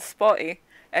overweight and spotty,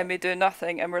 and we do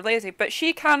nothing and we're lazy. But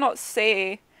she cannot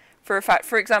say, for a fact,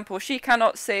 for example, she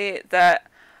cannot say that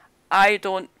I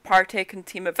don't partake in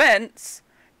team events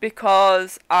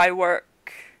because I work,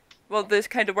 well, this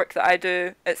kind of work that I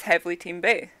do, it's heavily team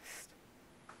based.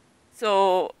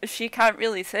 So she can't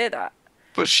really say that.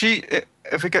 But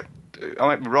I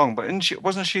might be wrong, but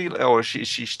wasn't she, or she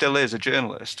still is a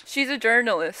journalist? She's a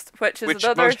journalist, which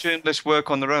most journalists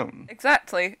work on their own.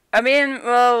 Exactly. I mean,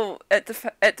 well,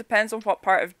 it depends on what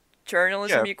part of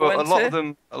journalism you go into.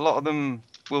 A lot of them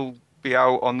will be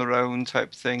out on their own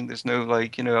type thing. There's no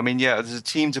there's a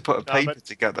team to put a paper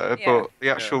together, but the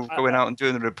actual going out and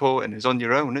doing the reporting is on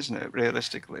your own, isn't it,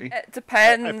 realistically? It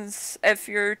depends. If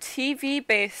you're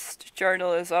TV-based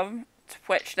journalism,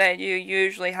 which then you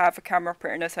usually have a camera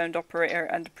operator and a sound operator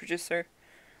and a producer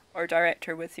or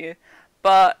director with you.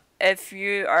 But if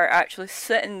you are actually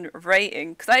sitting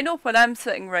writing, because I know when I'm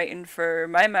sitting writing for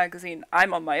my magazine,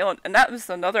 I'm on my own. And that was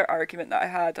another argument that I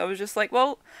had. I was just like,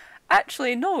 well,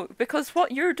 actually no, because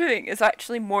what you're doing is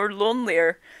actually more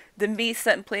lonelier than me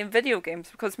sitting playing video games.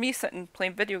 Because me sitting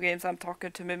playing video games, I'm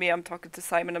talking to Mimi, I'm talking to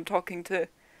Simon, I'm talking to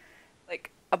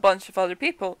like a bunch of other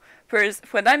people. Whereas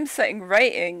when I'm sitting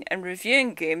writing and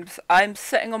reviewing games, I'm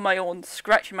sitting on my own,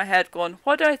 scratching my head going,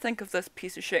 what do I think of this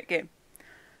piece of shit game?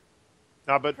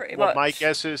 No, but my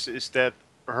guess is that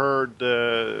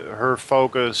her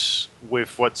focus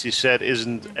with what she said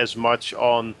isn't as much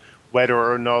on whether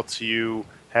or not you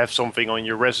have something on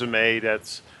your resume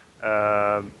that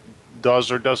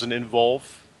does or doesn't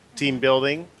involve team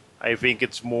building. I think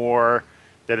it's more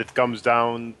that it comes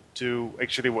down to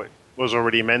actually what was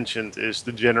already mentioned is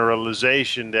the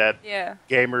generalization that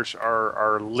gamers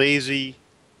are lazy,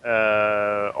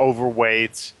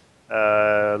 overweight,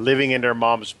 living in their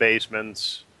mom's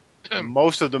basements,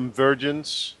 most of them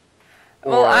virgins.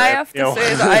 Well, I have to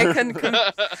say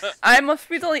that I must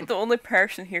be the only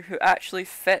person here who actually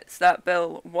fits that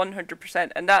bill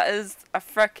 100%, and that is a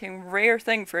freaking rare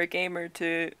thing for a gamer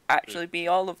to actually be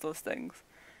all of those things.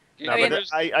 No,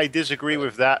 I disagree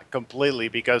with that completely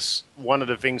because one of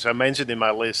the things I mentioned in my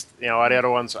list, the other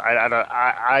ones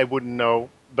I wouldn't know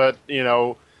but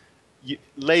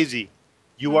lazy.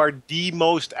 You are the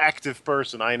most active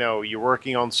person I know. You're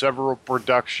working on several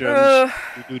productions.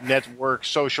 You do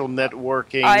social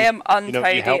networking. I am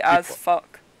untidy as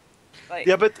fuck. Like,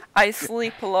 yeah, but I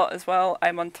sleep a lot as well.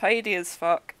 I'm untidy as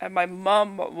fuck, and my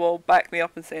mum will back me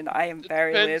up and say I am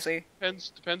very lazy.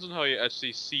 Depends on how you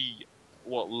actually see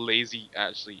what lazy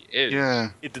actually is. Yeah.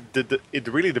 It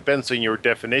really depends on your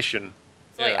definition.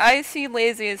 So, like, I see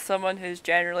lazy as someone who's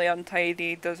generally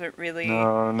untidy, doesn't really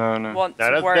want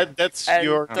to work. That's and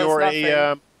you're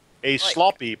a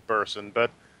sloppy person,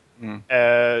 but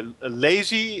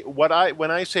lazy. When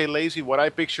I say lazy, what I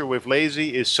picture with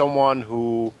lazy is someone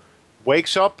who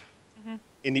wakes up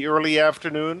in the early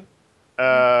afternoon,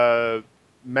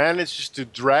 manages to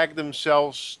drag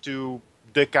themselves to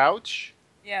the couch,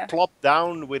 plop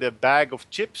down with a bag of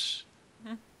chips,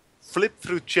 flip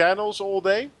through channels all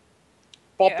day,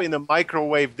 pop in a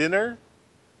microwave dinner,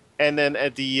 and then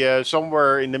at the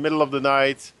somewhere in the middle of the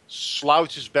night,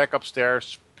 slouches back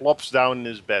upstairs, plops down in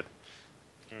his bed,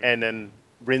 and then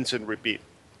rinse and repeat.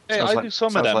 Hey, I do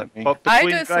some of them, like me. but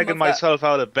between dragging myself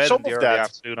out of bed in the early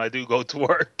afternoon, I do go to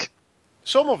work.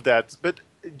 Some of that, but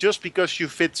just because you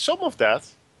fit some of that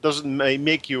doesn't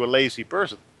make you a lazy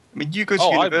person. I mean, you go to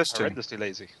university. I'm horrendously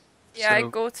lazy. Yeah, I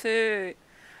go to...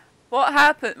 What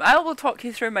happened... I will talk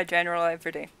you through my general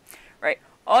every day. Right.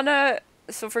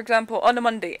 So, for example, on a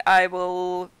Monday, I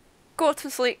will go to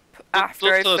sleep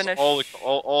after I finish...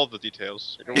 all the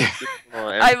details.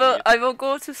 I will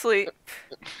go to sleep,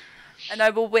 and I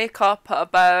will wake up at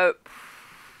about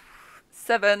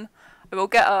 7. I will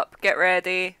get up, get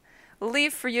ready,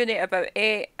 leave for uni at about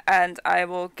 8, and I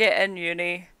will get in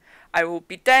uni. I will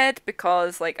be dead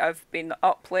because, like, I've been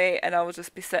up late, and I will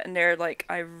just be sitting there like,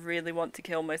 I really want to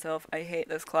kill myself. I hate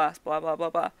this class, blah, blah, blah,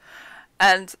 blah.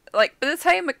 And, like, by the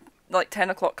time, like, 10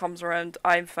 o'clock comes around,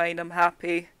 I'm fine, I'm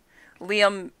happy.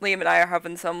 Liam and I are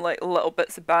having some, like, little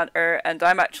bits of banter, and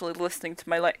I'm actually listening to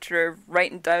my lecturer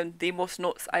writing down the most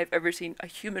notes I've ever seen a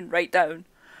human write down.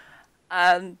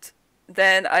 And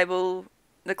then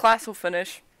the class will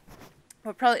finish.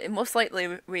 Well, probably, most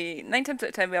likely, 9 times out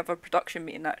of 10, we have a production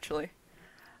meeting, actually.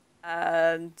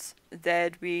 And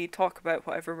then we talk about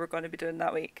whatever we're going to be doing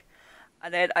that week.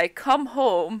 And then I come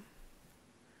home,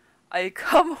 I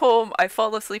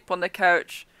fall asleep on the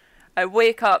couch, I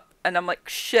wake up, and I'm like,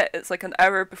 shit, it's like an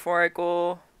hour before I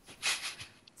go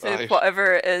to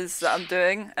whatever it is that I'm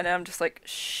doing, and then I'm just like,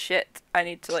 shit, I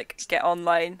need to, like, get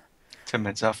online. 10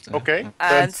 minutes after. Okay.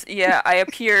 And, I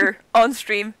appear on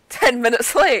stream 10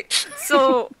 minutes late.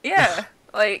 So, yeah,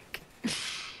 like,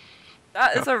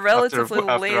 that is a relatively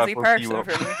lazy person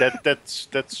for me.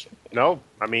 That's no,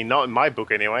 I mean, not in my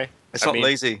book anyway. It's not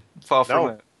lazy. Far from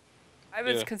it. I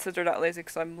would consider that lazy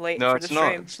because I'm late no, for the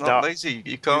stream. It's not lazy.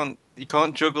 You can't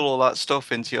juggle all that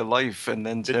stuff into your life and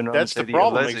then turn around and say that's the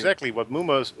problem. You're lazy. Exactly what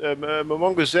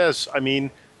Momongo says. I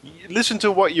mean, listen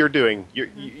to what you're doing.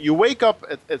 You wake up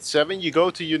at 7. You go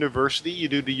to university. You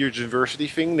do the university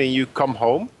thing. Then you come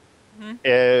home.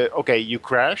 Okay, you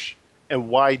crash. And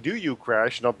why do you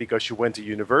crash? Not because you went to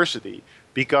university.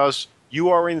 Because you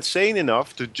are insane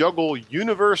enough to juggle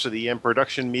university and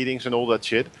production meetings and all that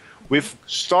shit with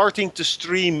starting to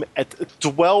stream at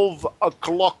 12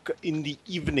 o'clock in the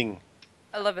evening.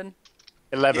 11.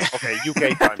 Okay,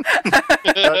 UK time.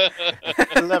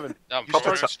 11.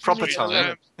 Proper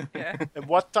time. Yeah. And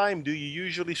what time do you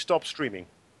usually stop streaming?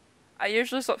 I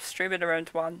usually stop streaming around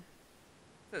 1.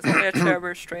 It's only a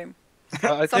 2-hour stream.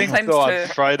 I think on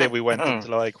Friday we went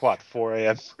until like, what, 4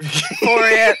 a.m.? 4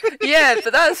 a.m. Yeah,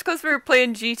 but that's because we were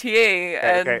playing GTA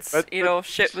and, but,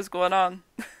 shit was going on.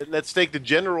 Let's take the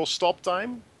general stop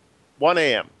time. 1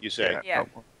 a.m., you say. Yeah.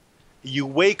 You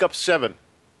wake up 7.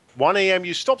 1 a.m.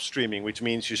 you stop streaming, which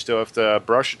means you still have to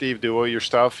brush your teeth, do all your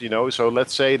stuff, So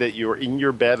let's say that you're in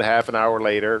your bed half an hour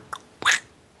later.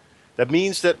 That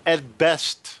means that at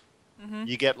best,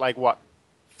 you get like what,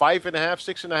 5.5,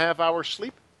 6.5 hours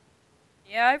sleep?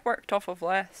 Yeah, I've worked off of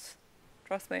less.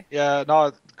 Trust me. Yeah,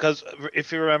 no, because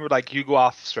if you remember, like, you go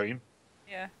off stream.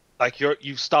 Yeah. Like,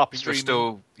 you stop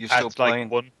streaming. You're still playing.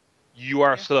 Like 1. You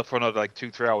are still up for another, like,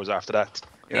 2-3 hours after that.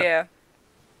 Yeah.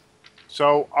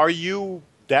 So, are you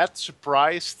that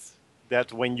surprised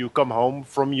that when you come home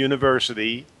from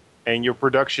university and your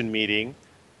production meeting,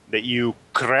 that you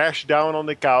crash down on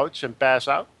the couch and pass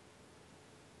out?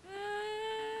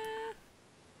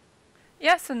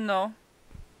 Yes and no.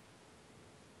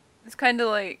 It's kind of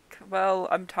like, well,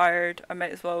 I'm tired. I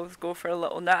might as well go for a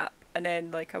little nap, and then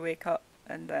like I wake up,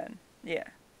 and then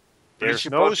There's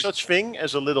no such thing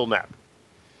as a little nap.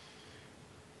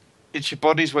 It's your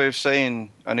body's way of saying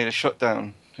I need a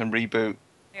shutdown and reboot.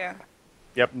 Yeah.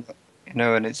 Yep. You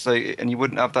know, and it's like, and you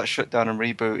wouldn't have that shutdown and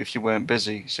reboot if you weren't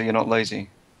busy, so you're not lazy.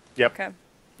 Yep.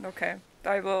 Okay.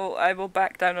 I will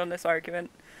back down on this argument.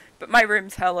 But my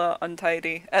room's hella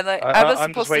untidy, and I was I'm just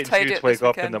supposed to waiting for tidy you it to wake this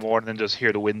up in the weekend. morning and just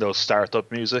hear the Windows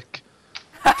startup music.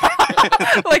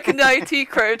 Like an IT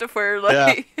crowd of where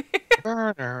like.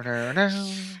 Oh,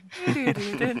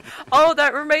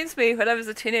 that reminds me. When I was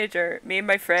a teenager, me and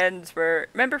my friends were.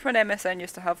 Remember when MSN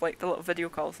used to have like the little video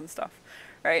calls and stuff,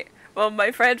 right? Well,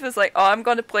 my friend was like, "Oh, I'm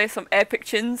gonna play some epic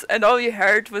tunes," and all you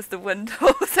heard was the Windows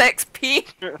XP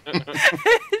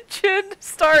tune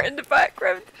start in the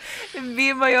background, and me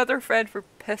and my other friend were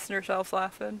pissing ourselves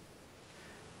laughing.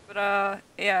 But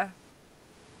yeah.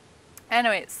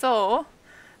 Anyway, so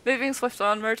moving swift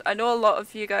onwards, I know a lot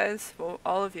of you guys, well,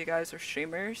 all of you guys are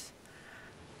streamers.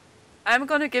 I'm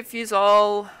gonna give you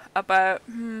all about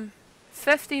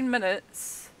 15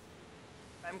 minutes.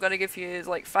 I'm gonna give you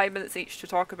like 5 minutes each to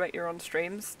talk about your own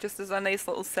streams, just as a nice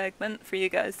little segment for you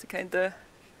guys to kind of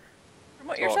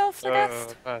promote yourselves, I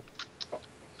guess.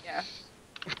 Yeah.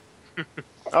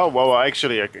 Oh, well,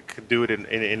 actually, I could do it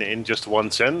in just one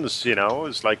sentence, you know.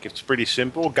 It's pretty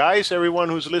simple. Guys, everyone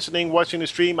who's listening, watching the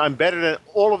stream, I'm better than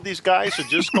all of these guys, so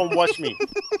just come watch me.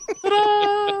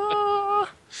 Ta-da!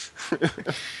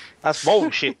 That's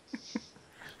bullshit.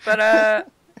 But,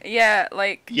 yeah,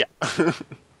 like... Yeah.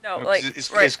 No, like...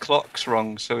 His clock's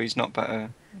wrong, so he's not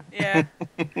better. Yeah.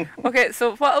 Okay,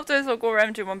 so what I'll do is I'll go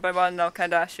around you one by one and I'll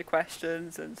kind of ask you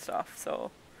questions and stuff,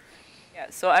 so... Yeah,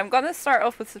 so I'm gonna start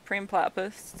off with Supreme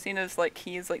Platypus, seeing as like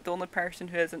he's like the only person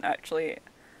who isn't actually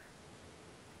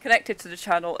connected to the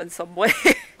channel in some way.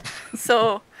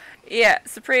 So, yeah,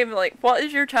 Supreme, like, what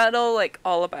is your channel like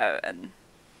all about, and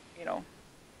you know?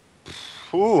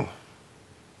 Ooh,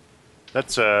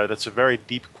 that's a very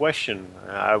deep question.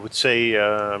 I would say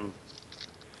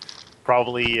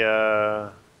probably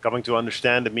coming to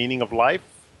understand the meaning of life,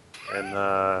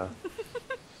 and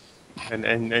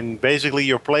and basically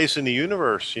your place in the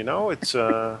universe. You know, it's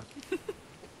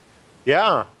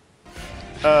yeah.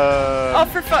 Oh,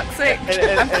 for fuck's sake!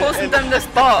 I'm closing down this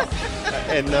bot.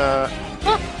 And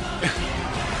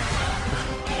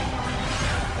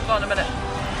Hold on a minute.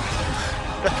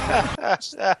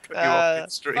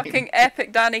 Fucking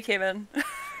epic Danny came in.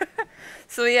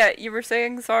 So yeah, you were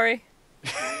saying, sorry?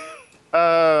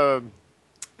 Oh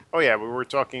yeah, we were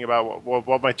talking about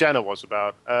what my channel was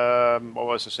about. What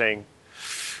was I saying?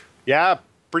 Yeah,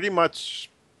 pretty much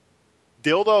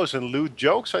dildos and lewd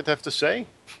jokes, I'd have to say.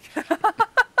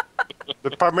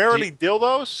 But primarily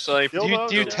dildos. So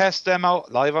Do you test them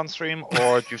out live on stream,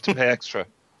 or do you have to pay extra?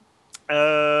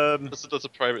 That's a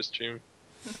private stream.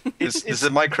 It's a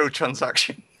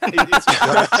microtransaction.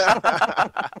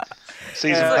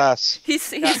 Season pass. He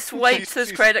swipes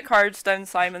his credit cards down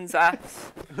Simon's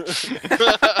ass.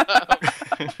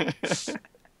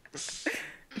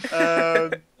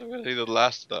 I really the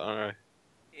last of that, alright.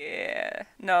 Yeah,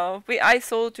 no, I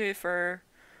sold you for,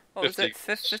 what was 50. it,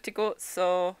 50 goats,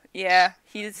 so yeah,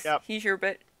 he's your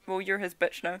bitch, well, you're his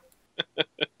bitch now.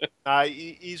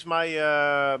 He's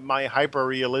my my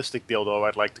hyper-realistic dildo,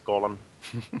 I'd like to call him.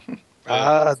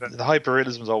 The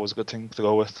hyper-realism is always a good thing to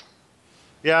go with.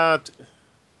 Yeah,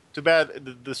 too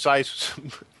bad the size.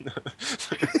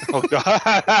 Oh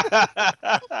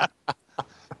god!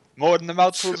 More than a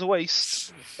mouthful's of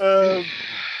waste.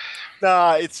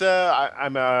 Nah, it's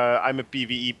I'm a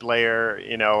PvE player.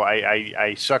 You know,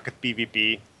 I suck at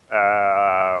PvP.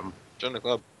 Join the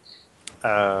club.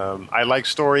 I like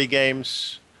story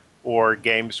games or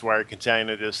games where I can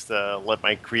kind of just let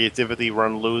my creativity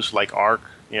run loose, like Ark.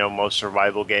 You know, most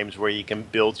survival games where you can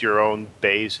build your own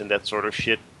base and that sort of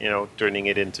shit. You know, turning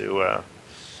it into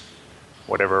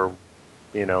whatever,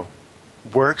 you know,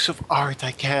 works of art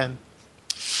I can.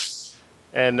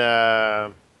 And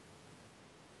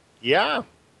yeah,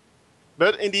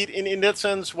 but indeed, in that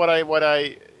sense, what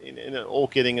I in all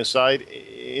kidding aside,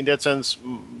 in that sense,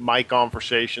 my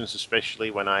conversations,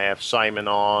 especially when I have Simon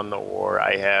on or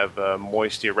I have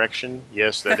Moist Erection,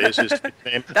 yes, that is his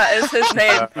name. That is his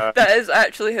name. That is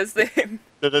actually his name.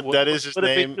 That is his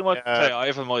name. I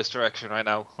have a moist erection right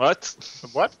now. What?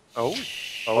 What? Oh.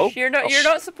 You're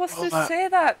not supposed to say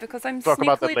that because I'm Talk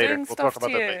about that sneakily later. doing We'll stuff talk about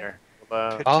to that you. later.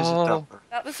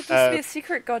 That was supposed to be a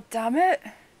secret. God damn it!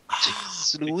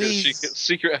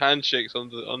 Secret handshakes on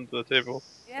the table.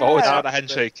 Yeah. Oh, it's not a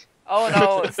handshake. Oh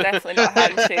no, it's definitely not a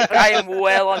handshake. I am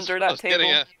well under that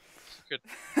table.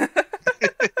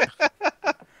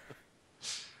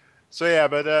 So yeah,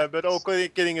 but all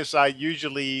kidding aside,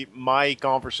 usually my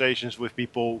conversations with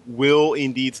people will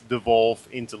indeed devolve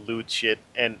into lewd shit,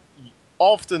 and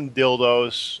often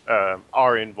dildos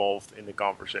are involved in the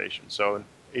conversation. So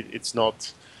it's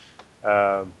not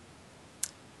So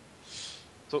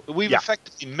we've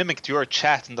effectively mimicked your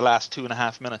chat in the last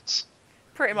 2.5 minutes.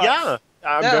 Pretty much. Yeah,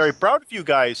 I'm very proud of you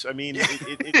guys. I mean,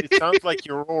 it sounds like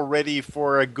you're all ready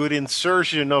for a good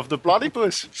insertion of the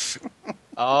platypus.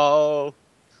 Oh.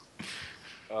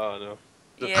 Oh no.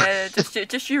 Yeah,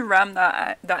 just you ram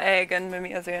that egg in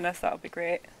Mimia's anus, that would be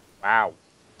great. Wow.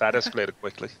 That escalated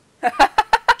quickly.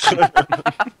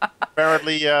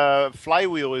 Apparently,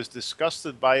 Flywheel is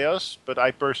disgusted by us, but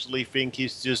I personally think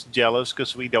he's just jealous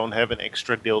because we don't have an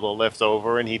extra dildo left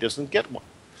over and he doesn't get one.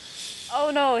 Oh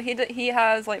no, he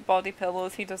has like body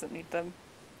pillows. He doesn't need them.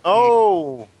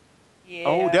 Oh. Yeah.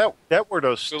 Oh, that were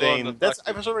those Still on the stains.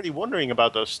 I back. was already wondering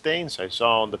about those stains I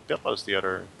saw on the pillows the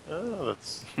other. Oh,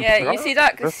 that's. Yeah, you see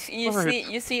that? 'Cause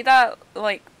you see that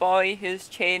like boy who's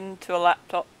chained to a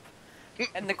laptop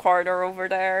in the corner over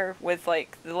there with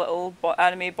like the little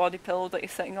anime body pillow that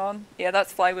he's sitting on. Yeah,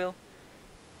 that's Flywheel.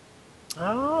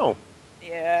 Oh.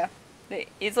 Yeah,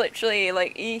 he's literally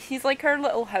like he's like her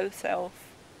little house elf.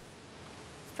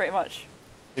 Pretty much.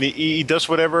 And he does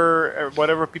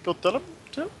whatever people tell him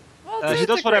to. Well, He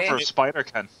does whatever a spider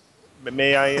can.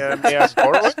 May I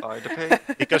borrow it? Spider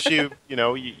pig. Because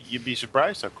you'd be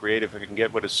surprised how creative I can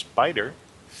get with a spider.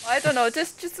 I don't know.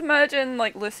 Just imagine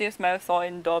like Lucius Malfoy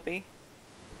and Dobby.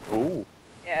 Ooh.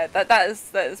 Yeah, that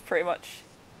is pretty much.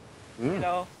 You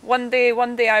know, one day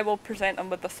I will present him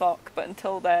with the sock, but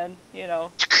until then, you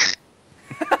know.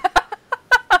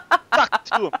 Back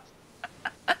to him.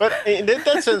 But in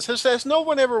that sense, has no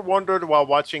one ever wondered while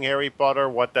watching Harry Potter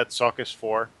what that sock is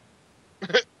for?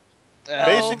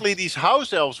 Basically, these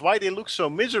house elves, why they look so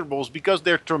miserable is because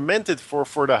they're tormented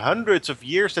for the hundreds of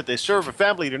years that they serve a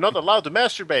family. They're not allowed to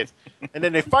masturbate. And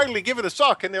then they finally give it a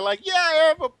sock, and they're like, yeah, I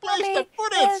have a place to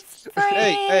put it.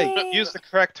 Hey, use the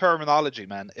correct terminology,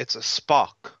 man. It's a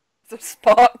Spock. It's a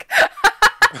Spock.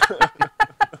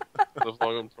 Live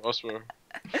long and prosper.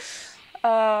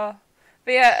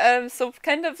 But yeah, so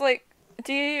kind of like,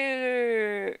 do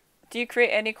you create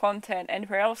any content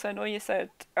anywhere else? I know you said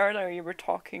earlier you were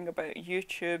talking about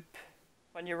YouTube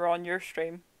when you were on your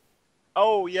stream.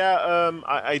 Oh, yeah,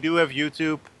 I do have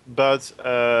YouTube, but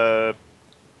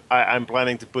I'm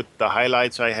planning to put the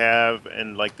highlights I have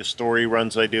and like the story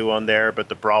runs I do on there, but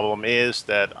the problem is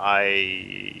that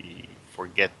I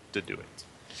forget to do it.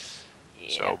 Yeah.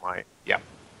 So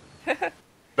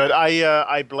but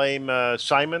I blame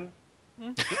Simon.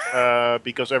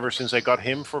 Because ever since I got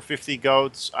him for 50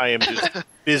 goats, I am just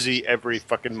busy every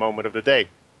fucking moment of the day.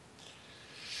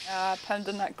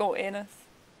 Pounding that goat anus.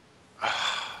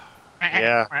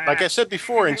 Yeah, like I said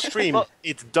before in stream,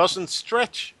 it doesn't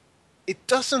stretch. It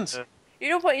doesn't. You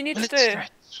know what you need to do?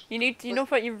 You know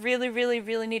what you really, really,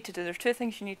 really need to do? There's two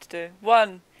things you need to do.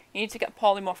 One, you need to get a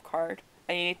polymorph card,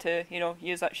 and you need to,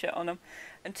 use that shit on him.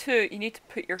 And two, you need to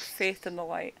put your faith in the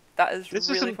light. That is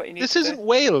really what you need to do. This isn't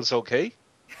Wales, okay?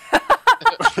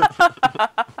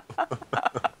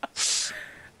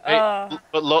 Hey,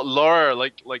 but Laura,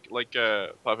 like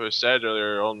Papa said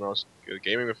earlier on when I was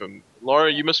gaming with him,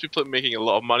 Laura, you must be making a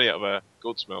lot of money out of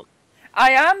goat's milk.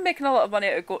 I am making a lot of money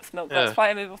out of goat's milk. That's why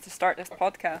I'm able to start this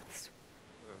podcast.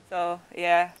 So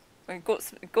yeah,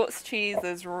 goat's cheese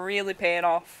is really paying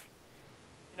off.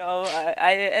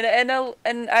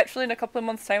 And actually in a couple of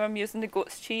months' time, I'm using the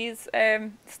goat's cheese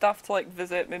stuff to like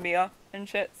visit Mimiya and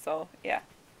shit. So yeah,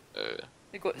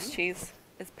 the goat's cheese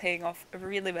is paying off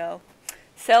really well.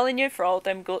 Selling you for all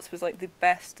them goats was like the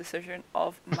best decision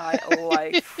of my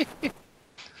life.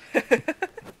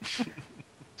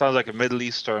 Sounds like a Middle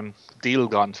Eastern deal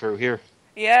gone through here.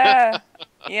 Yeah,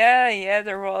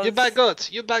 there was. You buy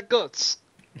guts.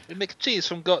 We make cheese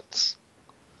from guts.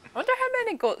 I wonder how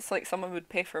many goats like someone would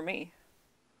pay for me.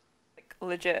 Like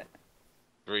legit.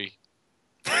 3.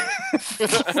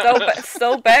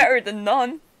 Still better than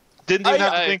none. Didn't even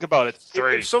have to think about it.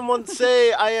 3. If someone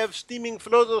say I have steaming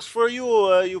floaters for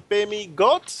you, you pay me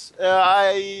gods.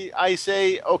 I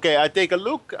say okay. I take a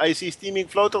look. I see steaming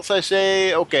floaters. I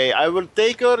say okay. I will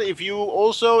take her if you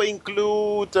also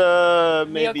include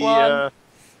maybe. Well,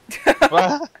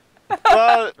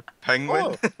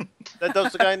 Penguin.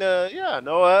 That's the kind of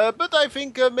but I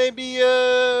think maybe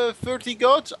 30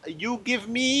 goats. You give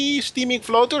me steaming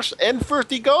floaters and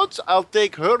 30 goats. I'll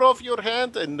take her off your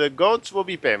hand, and the goats will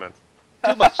be payment.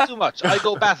 Too much. I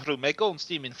go bathroom, make own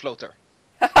steaming floater.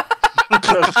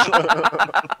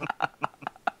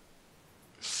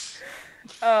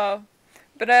 So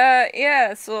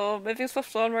moving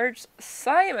swiftly onwards,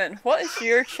 Simon, what is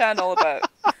your channel about?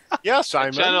 Yeah,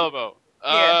 Simon. Channel about.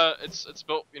 It's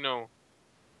about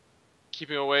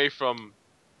keeping away from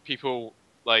people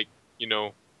like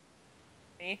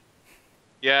Me.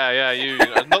 Yeah.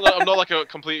 I'm not like a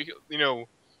complete,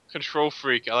 control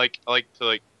freak. I like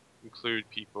to include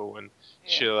people and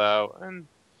chill out and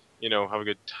have a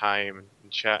good time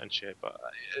and chat and shit. But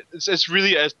it's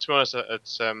really, to be honest,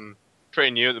 it's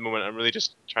pretty new at the moment. I'm really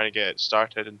just trying to get it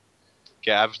started and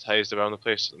get advertised around the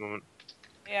place at the moment.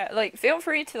 Yeah, feel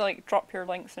free to drop your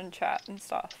links in chat and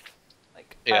stuff.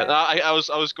 I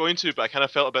was going to, but I kind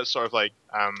of felt a bit sort of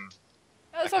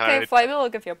It's okay. Flywheel will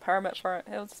give you a permit for it.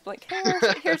 It was like,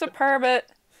 here's a permit.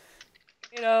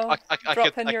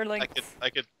 Drop in your links. I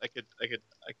could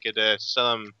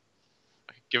sell him.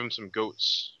 I could give him some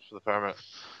goats for the permit.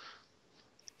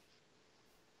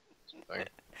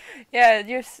 Yeah,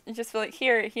 you just feel like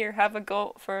here, have a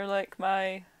goat for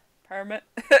my permit.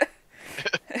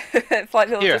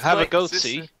 Here, have a goat.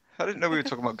 See. I didn't know we were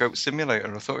talking about Goat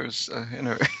Simulator. I thought it was,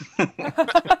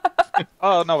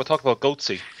 Oh no, we're talking about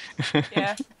Goatsy.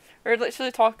 Yeah, we're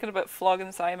literally talking about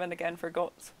flogging Simon again for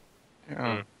goats.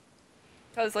 Yeah.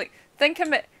 Because think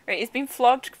of it. Right, he's been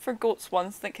flogged for goats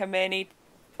once. Think how many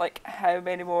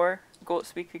more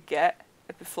goats we could get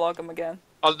if we flog him again.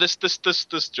 Oh, this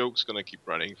joke's gonna keep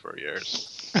running for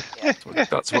years. Yeah.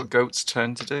 That's what goats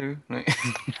tend to do.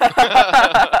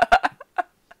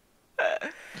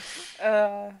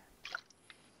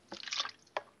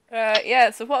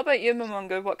 Yeah, so what about you,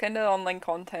 Momongo? What kind of online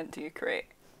content do you create?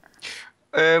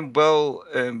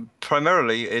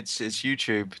 Primarily it's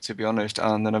YouTube, to be honest,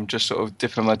 and then I'm just sort of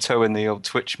dipping my toe in the old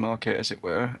Twitch market, as it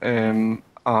were.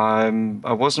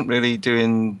 I wasn't really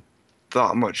doing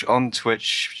that much on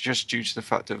Twitch just due to the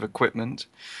fact of equipment.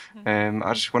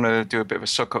 I just want to do a bit of a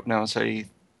suck up now and say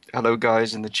hello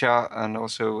guys in the chat, and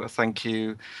also a thank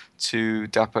you to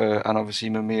Dapper and obviously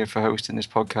Mamiya for hosting this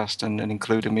podcast and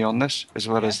including me on this, as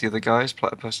well as the other guys,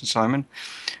 Platypus and Simon.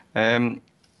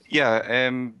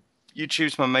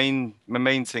 YouTube's my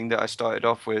main thing that I started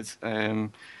off with. I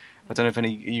don't know if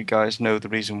any of you guys know the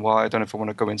reason why. I don't know if I want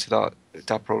to go into that.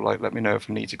 Dapper will let me know if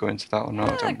I need to go into that or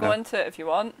not. I don't go into it if you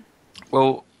want.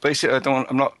 Well, basically,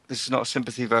 this is not a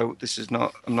sympathy vote.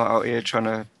 I'm not out here trying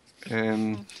to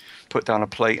put down a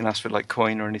plate and ask for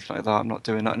coin or anything like that. I'm not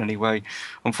doing that in any way.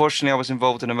 Unfortunately, I was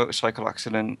involved in a motorcycle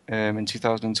accident in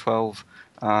 2012,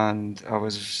 and I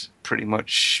was pretty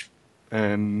much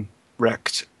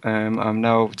wrecked. I'm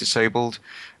now disabled.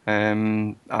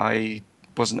 I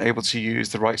wasn't able to use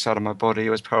the right side of my body. I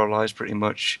was paralyzed pretty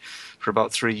much for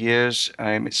about 3 years.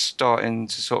 It's starting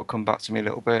to sort of come back to me a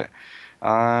little bit.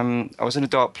 I was in a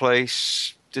dark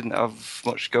place, didn't have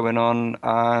much going on,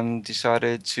 and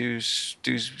decided to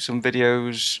do some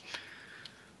videos,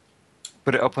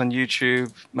 put it up on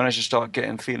YouTube, managed to start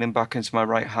getting feeling back into my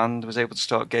right hand, was able to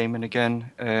start gaming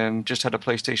again. Just had a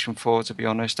PlayStation 4, to be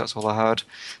honest, that's all I had.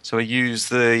 So I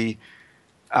used the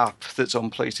app that's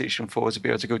on PlayStation 4 to be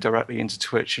able to go directly into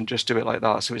Twitch and just do it like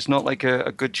that. So it's not like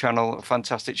a good channel, a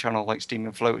fantastic channel like Steam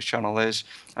and Float's channel is,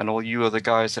 and all you other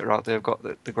guys that are out there have got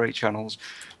the great channels.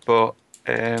 But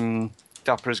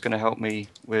Dapper is going to help me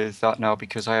with that now,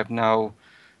 because I have now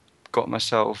got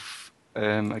myself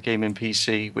a gaming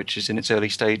PC, which is in its early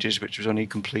stages, which was only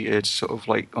completed sort of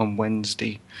on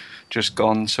Wednesday, just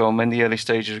gone. So I'm in the early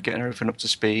stages of getting everything up to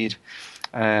speed.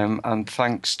 And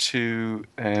thanks to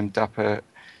Dapper,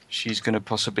 she's going to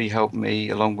possibly help me,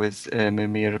 along with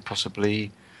Mamiya,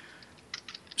 possibly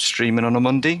streaming on a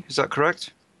Monday. Is that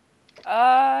correct?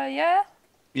 Yeah.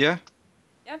 Yeah?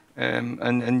 Yeah.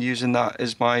 And using that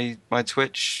as my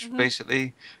Twitch,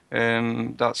 basically.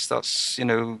 That's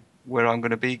where I'm going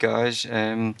to be, guys.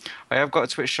 I have got a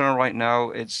Twitch channel right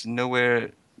now. It's nowhere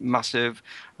massive.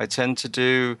 I tend to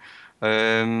do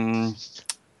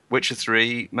Witcher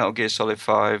 3, Metal Gear Solid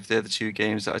 5. They're the two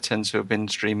games that I tend to have been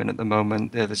streaming at the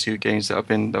moment. They're the two games that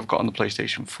I've got on the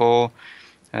PlayStation 4.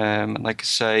 And like I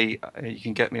say, you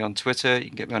can get me on Twitter, you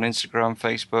can get me on Instagram,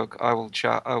 Facebook. I will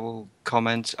chat, I will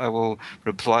comment, I will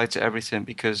reply to everything,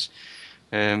 because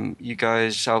you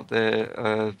guys out there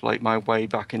are my way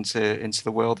back into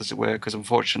the world, as it were, because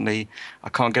unfortunately I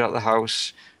can't get out of the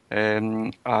house.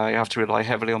 I have to rely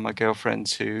heavily on my girlfriend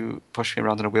to push me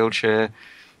around in a wheelchair.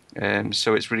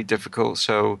 So it's really difficult.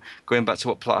 So going back to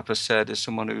what Platypus said, as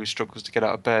someone who struggles to get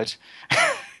out of bed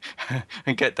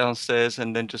and get downstairs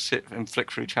and then just sit and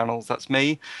flick through channels, that's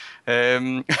me.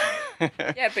 Yeah,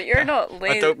 but you're not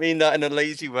lazy. I don't mean that in a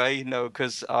lazy way, no,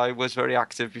 because I was very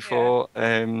active before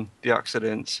the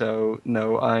accident. So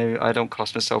no, I don't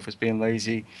class myself as being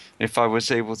lazy. If I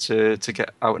was able to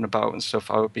get out and about and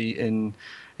stuff, I would be in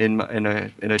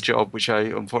a job which I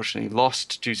unfortunately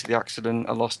lost due to the accident.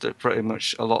 I lost it pretty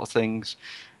much a lot of things,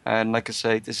 and like I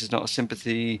say, this is not a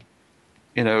sympathy,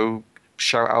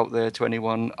 shout out there to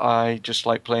anyone. I just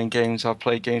like playing games. I've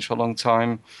played games for a long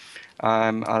time,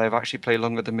 and I've actually played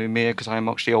longer than Mumia because I'm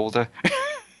actually older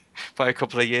by a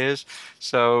couple of years.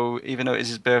 So even though it is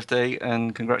his birthday,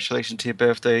 and congratulations to your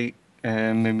birthday,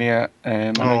 Mumia.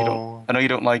 I know you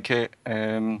don't like it,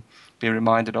 being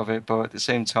reminded of it, but at the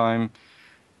same time,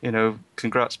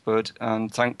 congrats, bud,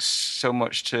 and thanks so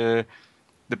much to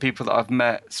the people that I've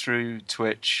met through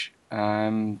Twitch.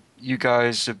 You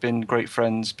guys have been great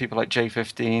friends. People like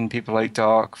J15, people like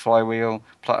Dark, Flywheel,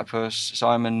 Platypus,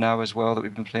 Simon now as well, that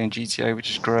we've been playing GTA,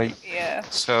 which is great. Yeah.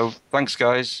 So thanks,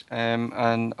 guys,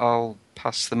 and I'll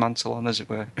pass the mantle on, as it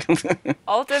were.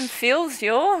 All them feels,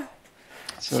 yo.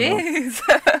 So, Jeez.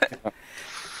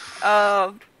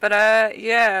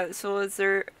 Yeah, so is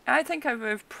there... I think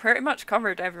I've pretty much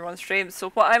covered everyone's streams,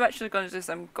 so what I'm actually going to do is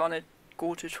I'm going to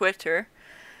go to Twitter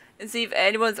and see if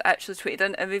anyone's actually tweeted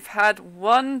in, and we've had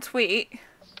one tweet...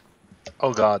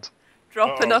 Oh god.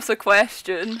 Dropping us a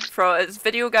question from... It's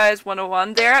Video Guys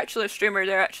 101. They're actually a streamer,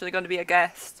 they're actually going to be a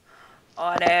guest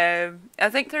on... I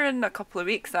think they're in a couple of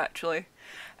weeks, actually.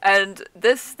 And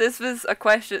this was a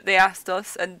question that they asked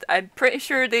us, and I'm pretty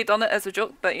sure they done it as a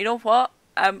joke, but you know what?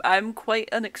 I'm quite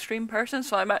an extreme person,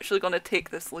 so I'm actually going to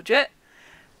take this legit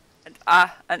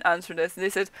and answer this. And they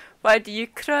said, why do you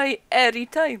cry every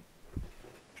time?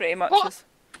 Pretty much. What?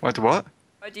 What?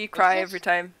 Why do you cry every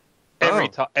time?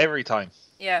 Every time.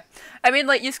 Yeah. I mean,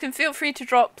 like, you can feel free to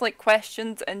drop, like,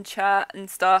 questions in chat and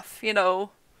stuff, Like,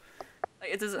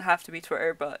 it doesn't have to be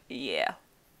Twitter, but yeah.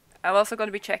 I'm also going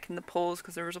to be checking the polls,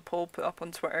 because there was a poll put up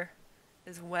on Twitter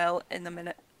as well in a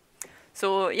minute.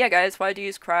 So, yeah, guys, why do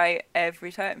you cry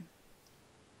every time?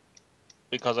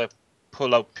 Because I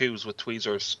pull out pews with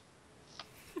tweezers.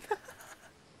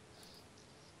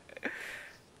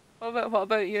 What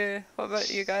about you? What about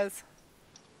you guys?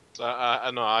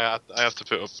 I know I have to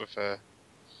put up with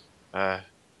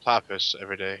platypus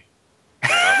every day.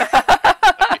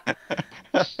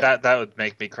 That would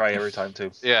make me cry every time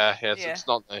too. Yeah, it's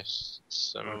not nice.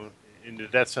 In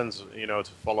that sense, to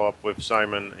follow up with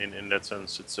Simon, in that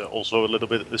sense, it's also a little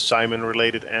bit a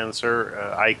Simon-related answer.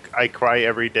 I cry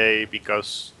every day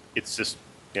because it's just,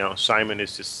 Simon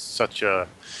is just such a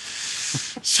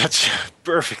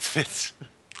perfect fit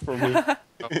for me.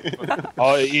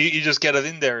 Oh, you just get it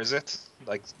in there, is it?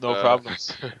 Like, no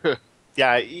problems.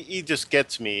 Yeah, he just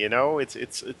gets me,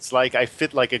 It's like I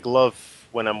fit like a glove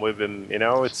when I'm with him,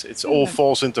 It's all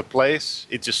falls into place.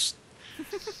 It just...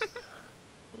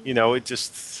 it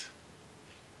just...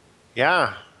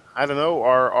 Yeah, I don't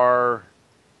know.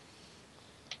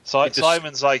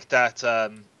 Simon's like that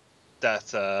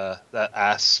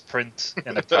ass print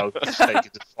in a couch that you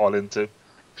just fall into.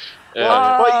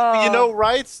 Well,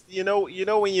 right?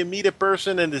 When you meet a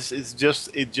person and it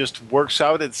just works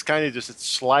out. It's kind of just it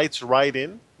slides right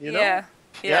in. Yeah.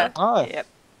 Oh.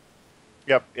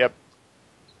 Yep.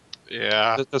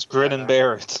 Yeah. Just grin and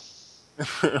bear it.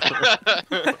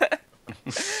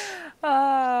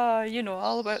 You know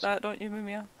all about that, don't you,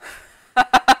 Mumia?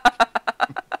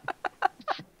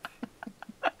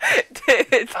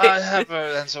 I haven't,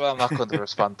 and so I'm not going to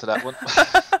respond to that one.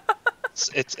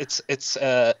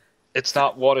 It's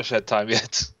not watershed time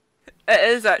yet. It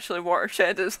is actually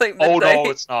watershed. It's like midnight. Oh no,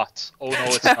 it's not.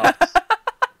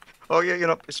 Oh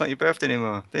yeah, it's not your birthday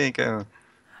anymore. There you go.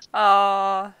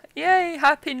 Yay!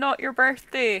 Happy not your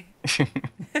birthday.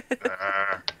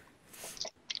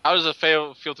 How does it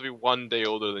feel to be one day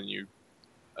older than you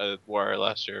were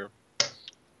last year?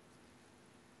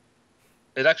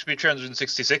 It'd actually be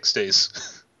 366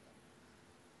 days.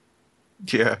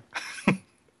 Yeah.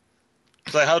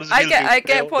 So how does it feel I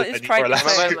get what he's trying to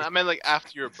say. I meant like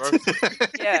after your birthday.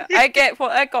 Yeah, I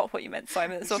got what you meant,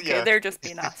 Simon. It's okay. Yeah. They're just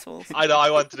being assholes. I know.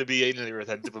 I wanted to be anally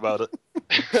retentive about it.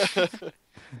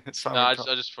 I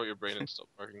just thought your brain had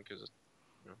stopped working because it's.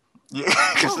 Yeah,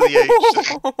 because of the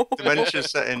age. Dementia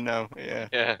set in now. Yeah.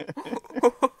 Yeah.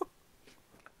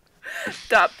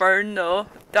 That burn, though.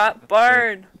 That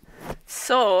burn.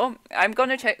 So, I'm going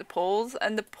to check the polls,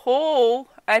 and the poll,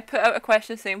 I put out a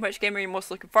question saying which game are you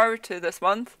most looking forward to this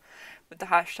month, with the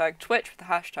hashtag Twitch, with the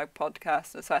hashtag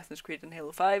podcast, Assassin's Creed and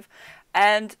Halo 5,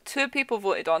 and 2 people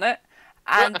voted on it,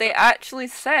 and they actually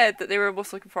said that they were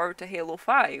most looking forward to Halo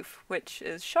 5, which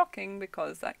is shocking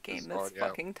because that game is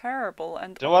fucking terrible.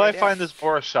 And you know what I find is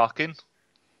more shocking?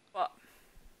 What?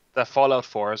 That Fallout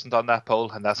 4 isn't on that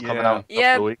poll, and that's coming out in a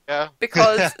couple of weeks. Yeah,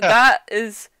 because that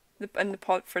is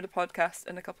for the podcast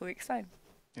in a couple of weeks' time.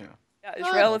 Yeah. That is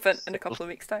relevant in a couple of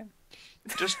weeks' time.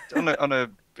 Just on a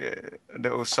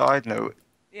little side note,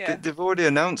 they've already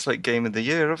announced like Game of the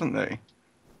Year, haven't they?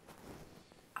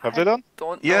 Have they done?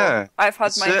 Don't know. I've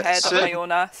had my head up my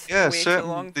own ass for way too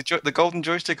long. The Golden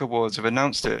Joystick Awards have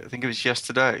announced it. I think it was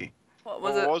yesterday. What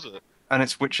was it? and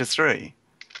it's Witcher 3.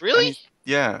 Really? And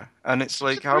yeah, and it's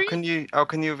like, how can you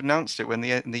have announced it when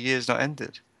the year's not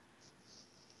ended?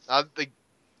 I think.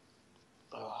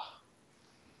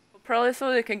 Probably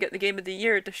so they can get the Game of the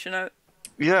Year edition out.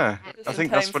 Yeah, Just I in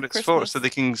think that's time what for it's for, Christmas. so they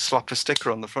can slap a sticker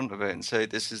on the front of it and say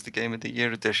this is the Game of the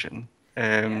Year edition,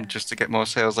 just to get more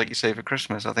sales, like you say, for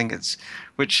Christmas. I think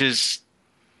which is,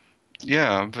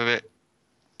 yeah, I'm a bit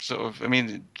sort of, I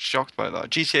mean, shocked by that.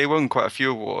 GTA won quite a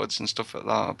few awards and stuff like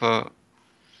that, but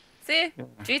See,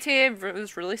 GTA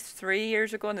was released 3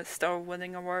 years ago and it's still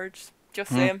winning awards.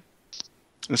 Just saying.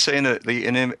 they're saying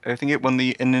that I think it won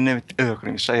the I can't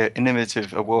even say it,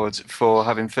 innovative awards for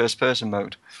having first-person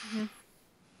mode.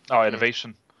 Oh,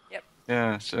 innovation. Yep.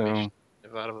 Yeah, so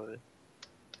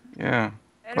yeah.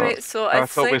 Anyway, But so I I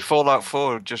thought think... with Fallout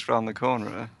 4 just round the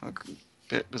corner, a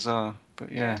bit bizarre,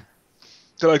 but yeah.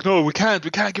 They're like, no, we can't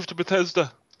give to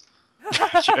Bethesda.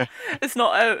 It's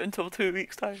not out until 2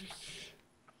 weeks' time.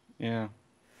 Yeah.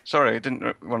 Sorry, I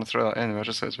didn't want to throw that in. I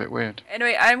just thought it was a bit weird.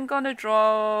 Anyway, I'm going to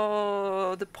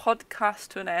draw the podcast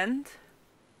to an end.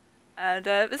 And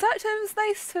it was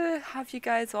nice to have you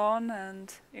guys on,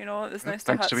 and, you know, it was nice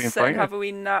to sit and have a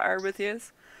wee natter with you.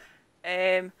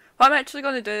 What I'm actually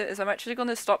going to do is I'm actually going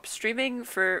to stop streaming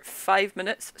for 5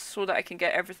 minutes so that I can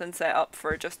get everything set up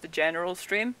for just the general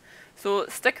stream. So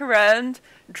stick around,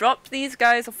 drop these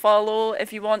guys a follow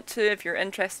if you want to, if you're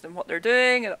interested in what they're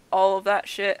doing and all of that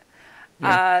shit.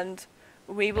 Yeah. And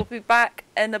we will be back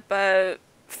in about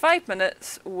 5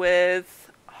 minutes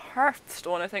with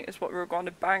Hearthstone, I think is what we're going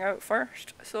to bang out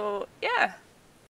first. So, yeah.